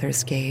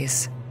grandfather's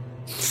gaze.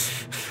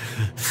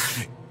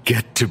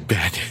 Get to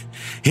bed.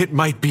 It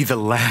might be the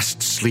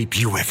last sleep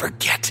you ever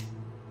get.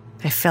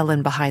 I fell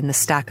in behind the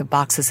stack of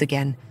boxes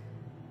again,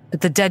 but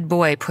the dead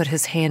boy put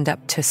his hand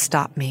up to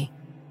stop me.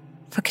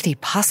 What could he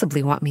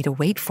possibly want me to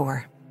wait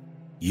for?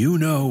 You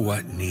know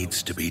what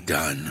needs to be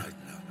done.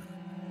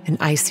 An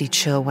icy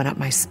chill went up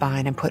my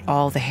spine and put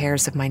all the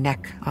hairs of my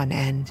neck on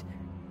end.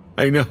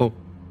 I know.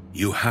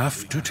 You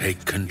have to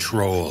take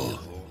control.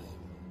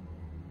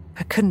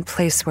 I couldn't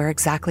place where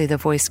exactly the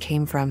voice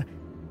came from.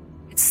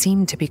 It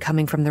seemed to be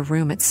coming from the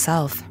room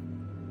itself.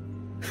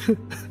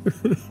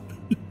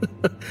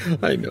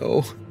 I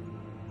know.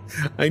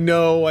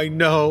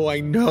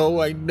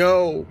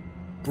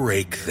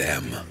 Break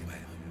them.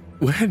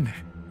 When?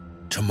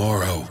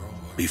 Tomorrow,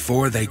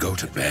 before they go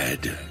to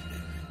bed.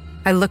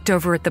 I looked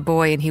over at the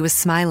boy and he was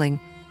smiling.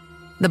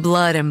 The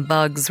blood and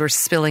bugs were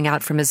spilling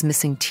out from his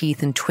missing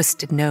teeth and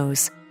twisted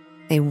nose.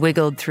 They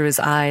wiggled through his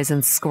eyes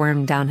and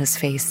squirmed down his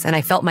face, and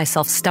I felt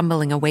myself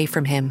stumbling away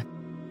from him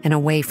and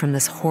away from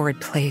this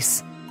horrid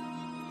place.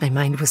 My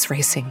mind was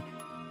racing.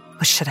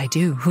 What should I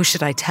do? Who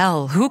should I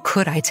tell? Who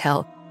could I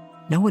tell?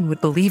 No one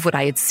would believe what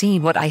I had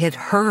seen, what I had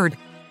heard.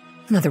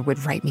 Mother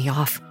would write me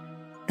off.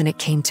 Then it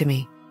came to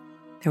me.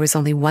 There was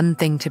only one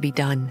thing to be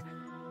done.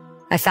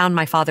 I found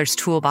my father's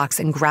toolbox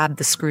and grabbed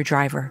the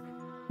screwdriver,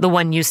 the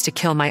one used to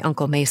kill my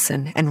Uncle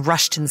Mason, and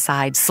rushed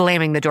inside,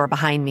 slamming the door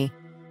behind me.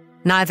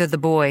 Neither the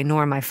boy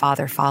nor my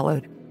father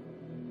followed.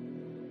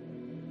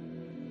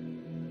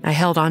 I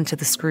held on to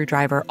the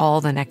screwdriver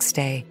all the next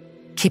day,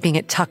 keeping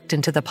it tucked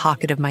into the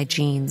pocket of my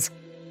jeans.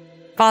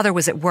 Father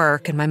was at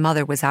work and my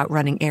mother was out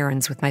running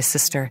errands with my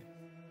sister.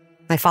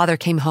 My father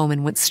came home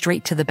and went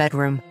straight to the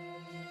bedroom.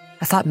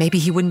 I thought maybe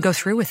he wouldn't go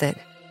through with it.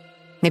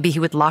 Maybe he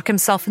would lock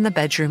himself in the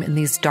bedroom and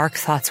these dark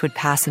thoughts would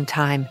pass in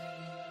time.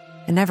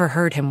 I never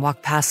heard him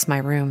walk past my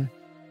room.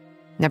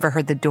 Never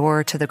heard the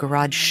door to the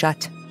garage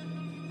shut.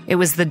 It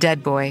was the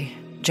dead boy,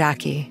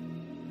 Jackie,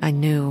 I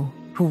knew,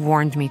 who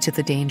warned me to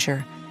the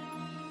danger.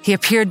 He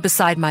appeared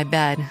beside my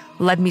bed,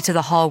 led me to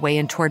the hallway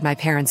and toward my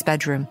parents'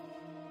 bedroom.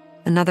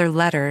 Another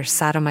letter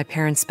sat on my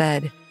parents'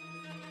 bed.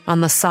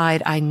 On the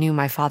side I knew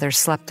my father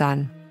slept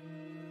on.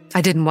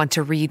 I didn't want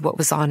to read what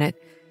was on it.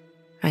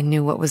 I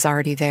knew what was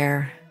already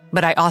there,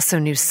 but I also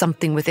knew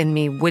something within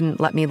me wouldn't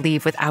let me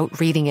leave without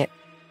reading it.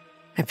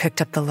 I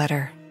picked up the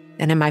letter,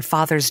 and in my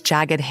father's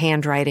jagged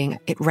handwriting,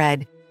 it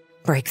read,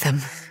 "Break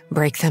them,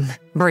 break them,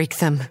 break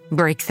them,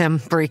 break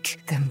them,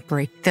 break them,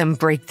 break them,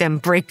 break them,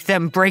 break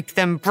them, break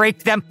them,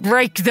 break them,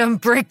 break them,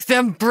 break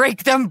them,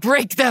 break them,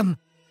 break them."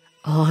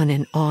 On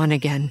and on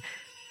again.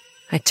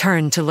 I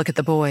turned to look at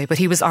the boy, but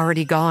he was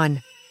already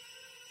gone.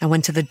 I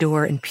went to the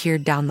door and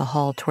peered down the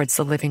hall towards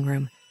the living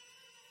room.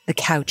 The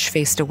couch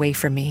faced away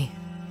from me,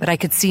 but I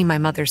could see my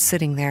mother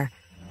sitting there,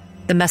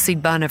 the messy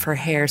bun of her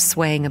hair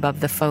swaying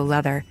above the faux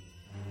leather.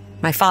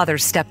 My father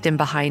stepped in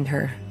behind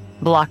her,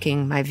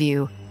 blocking my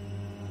view.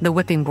 The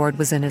whipping board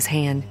was in his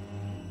hand.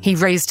 He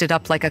raised it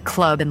up like a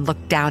club and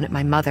looked down at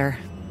my mother.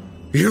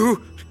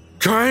 "You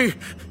trying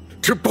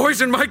to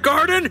poison my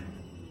garden?"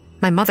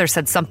 My mother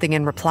said something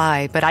in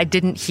reply, but I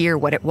didn't hear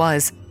what it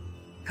was.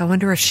 I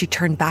wonder if she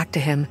turned back to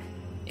him,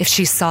 if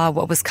she saw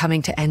what was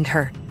coming to end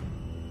her.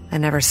 I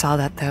never saw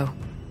that, though.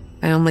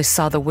 I only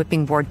saw the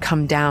whipping board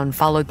come down,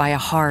 followed by a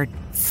hard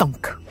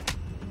thunk.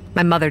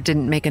 My mother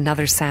didn't make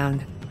another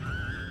sound,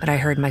 but I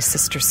heard my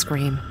sister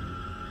scream.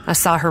 I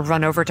saw her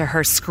run over to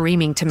her,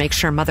 screaming to make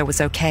sure Mother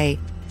was okay.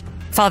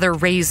 Father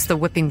raised the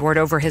whipping board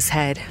over his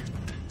head.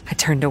 I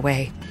turned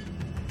away,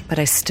 but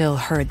I still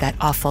heard that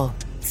awful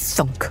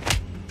thunk.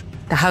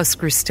 The house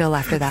grew still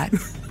after that,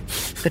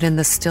 but in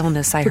the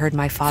stillness I heard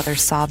my father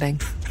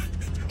sobbing.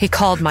 He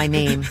called my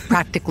name,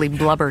 practically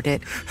blubbered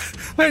it.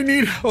 I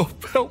need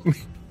help. Help me.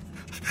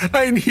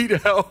 I need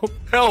help.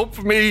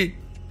 Help me.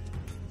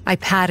 I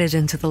padded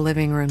into the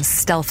living room,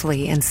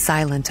 stealthily and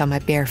silent on my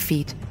bare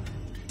feet.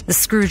 The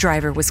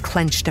screwdriver was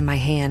clenched in my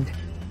hand.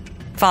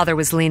 Father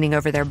was leaning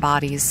over their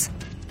bodies.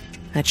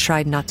 I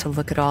tried not to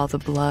look at all the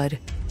blood,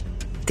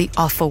 the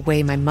awful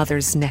way my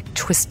mother's neck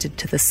twisted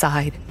to the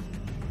side.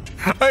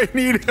 I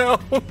need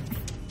help.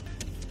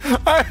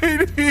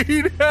 I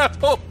need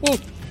help.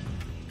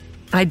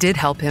 I did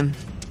help him,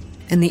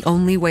 in the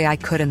only way I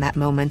could in that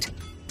moment.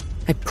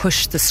 I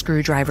pushed the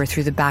screwdriver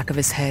through the back of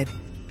his head.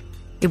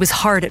 It was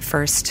hard at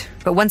first,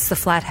 but once the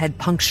flathead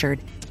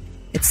punctured,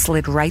 it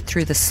slid right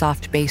through the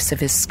soft base of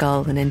his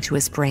skull and into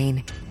his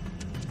brain.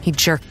 He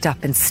jerked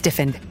up and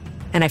stiffened,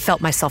 and I felt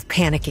myself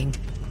panicking.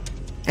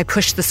 I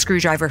pushed the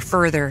screwdriver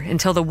further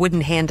until the wooden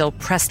handle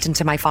pressed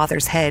into my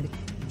father's head.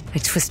 I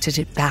twisted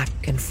it back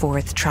and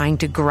forth, trying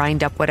to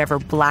grind up whatever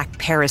black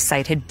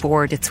parasite had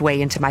bored its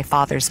way into my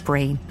father's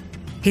brain.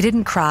 He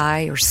didn't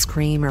cry or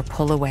scream or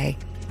pull away.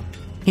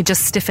 He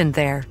just stiffened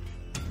there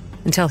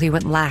until he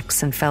went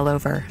lax and fell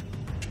over.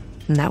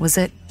 And that was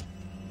it.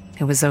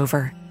 It was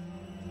over.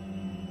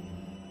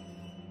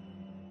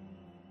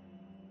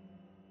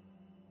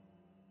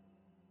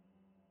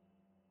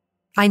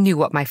 I knew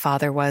what my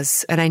father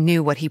was, and I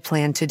knew what he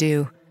planned to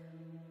do.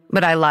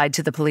 But I lied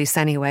to the police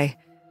anyway.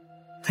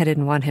 I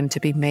didn't want him to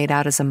be made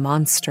out as a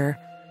monster,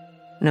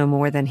 no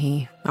more than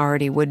he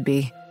already would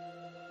be.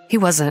 He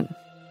wasn't.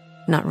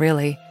 Not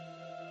really.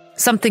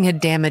 Something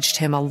had damaged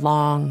him a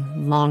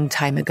long, long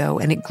time ago,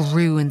 and it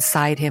grew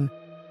inside him.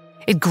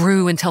 It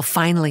grew until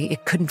finally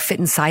it couldn't fit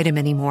inside him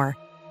anymore.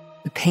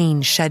 The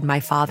pain shed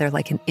my father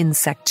like an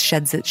insect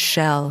sheds its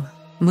shell,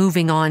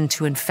 moving on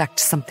to infect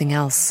something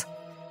else.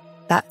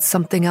 That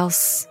something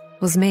else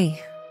was me.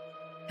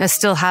 I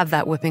still have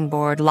that whipping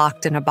board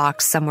locked in a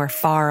box somewhere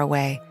far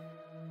away,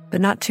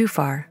 but not too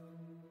far.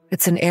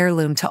 It's an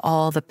heirloom to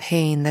all the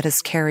pain that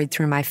has carried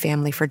through my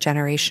family for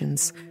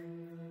generations.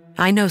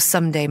 I know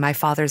someday my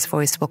father's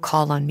voice will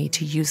call on me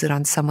to use it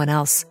on someone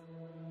else,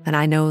 and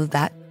I know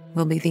that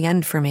will be the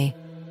end for me.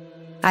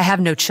 I have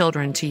no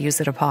children to use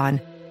it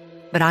upon,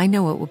 but I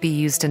know it will be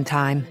used in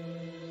time.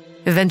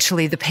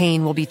 Eventually, the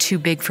pain will be too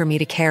big for me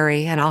to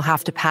carry, and I'll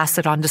have to pass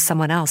it on to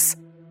someone else.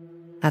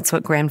 That's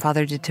what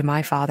grandfather did to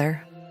my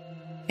father,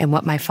 and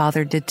what my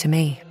father did to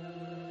me.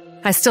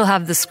 I still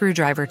have the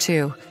screwdriver,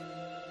 too.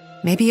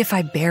 Maybe if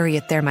I bury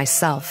it there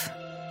myself,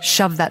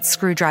 shove that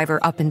screwdriver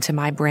up into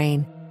my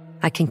brain,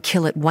 I can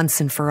kill it once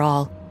and for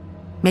all.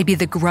 Maybe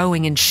the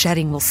growing and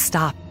shedding will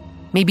stop.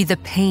 Maybe the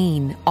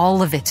pain,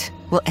 all of it,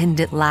 will end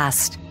at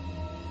last.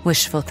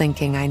 Wishful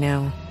thinking, I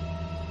know.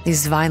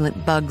 These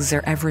violent bugs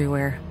are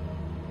everywhere,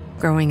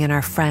 growing in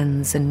our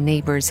friends and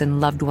neighbors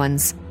and loved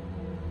ones,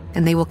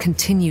 and they will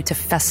continue to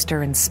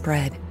fester and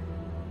spread,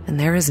 and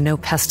there is no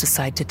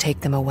pesticide to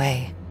take them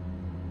away.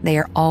 They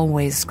are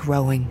always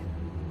growing.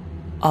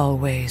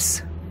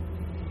 Always.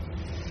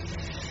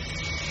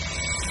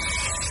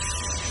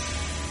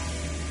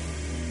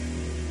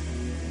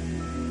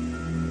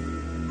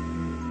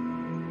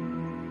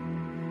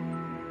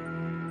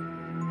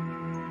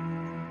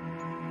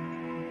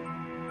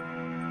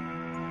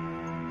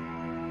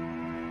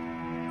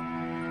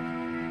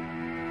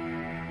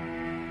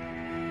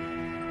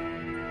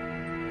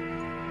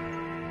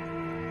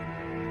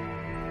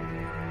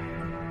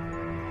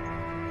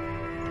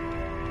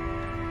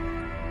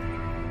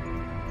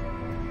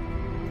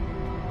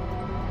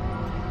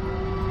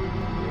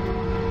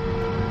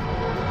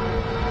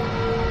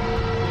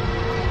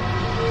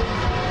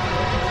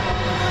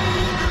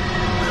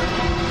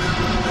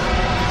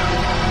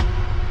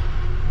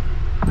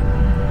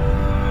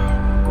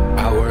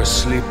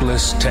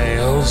 Sleepless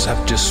tales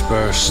have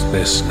dispersed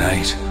this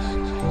night,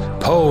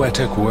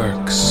 poetic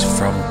works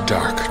from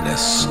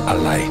darkness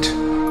alight.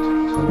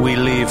 We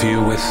leave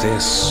you with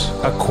this,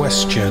 a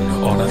question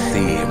on a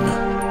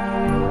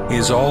theme.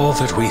 Is all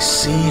that we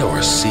see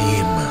or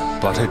seem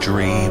but a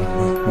dream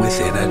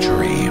within a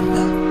dream?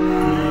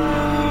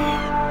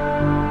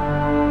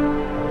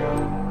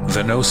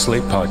 The No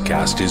Sleep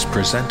podcast is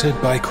presented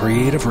by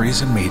Creative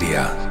Reason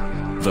Media.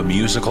 The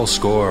musical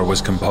score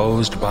was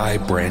composed by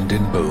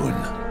Brandon Boone.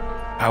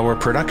 Our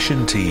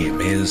production team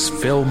is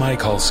Phil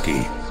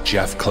Michalski,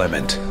 Jeff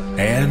Clement,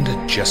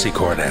 and Jesse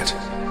Cornett.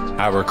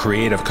 Our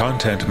creative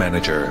content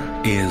manager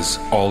is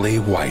Ollie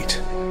White.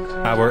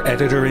 Our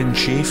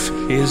editor-in-chief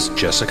is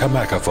Jessica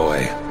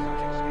McAvoy.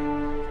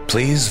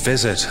 Please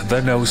visit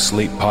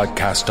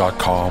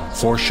thenosleeppodcast.com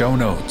for show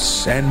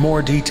notes and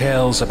more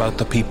details about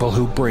the people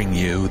who bring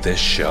you this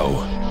show.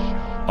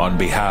 On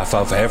behalf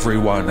of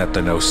everyone at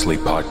the No Sleep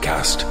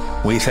Podcast,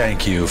 we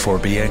thank you for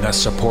being a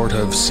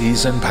supportive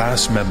Season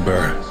Pass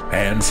member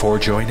and for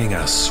joining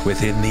us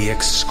within the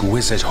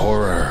exquisite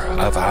horror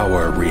of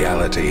our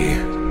reality.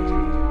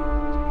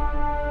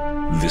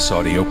 This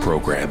audio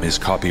program is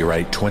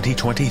copyright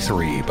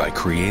 2023 by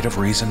Creative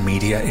Reason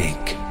Media,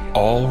 Inc.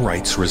 All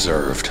rights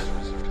reserved.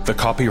 The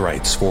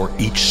copyrights for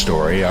each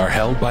story are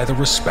held by the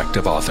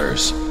respective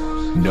authors.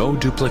 No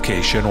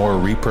duplication or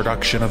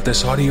reproduction of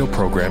this audio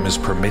program is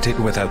permitted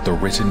without the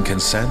written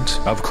consent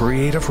of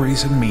Creative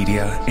Reason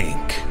Media,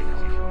 Inc.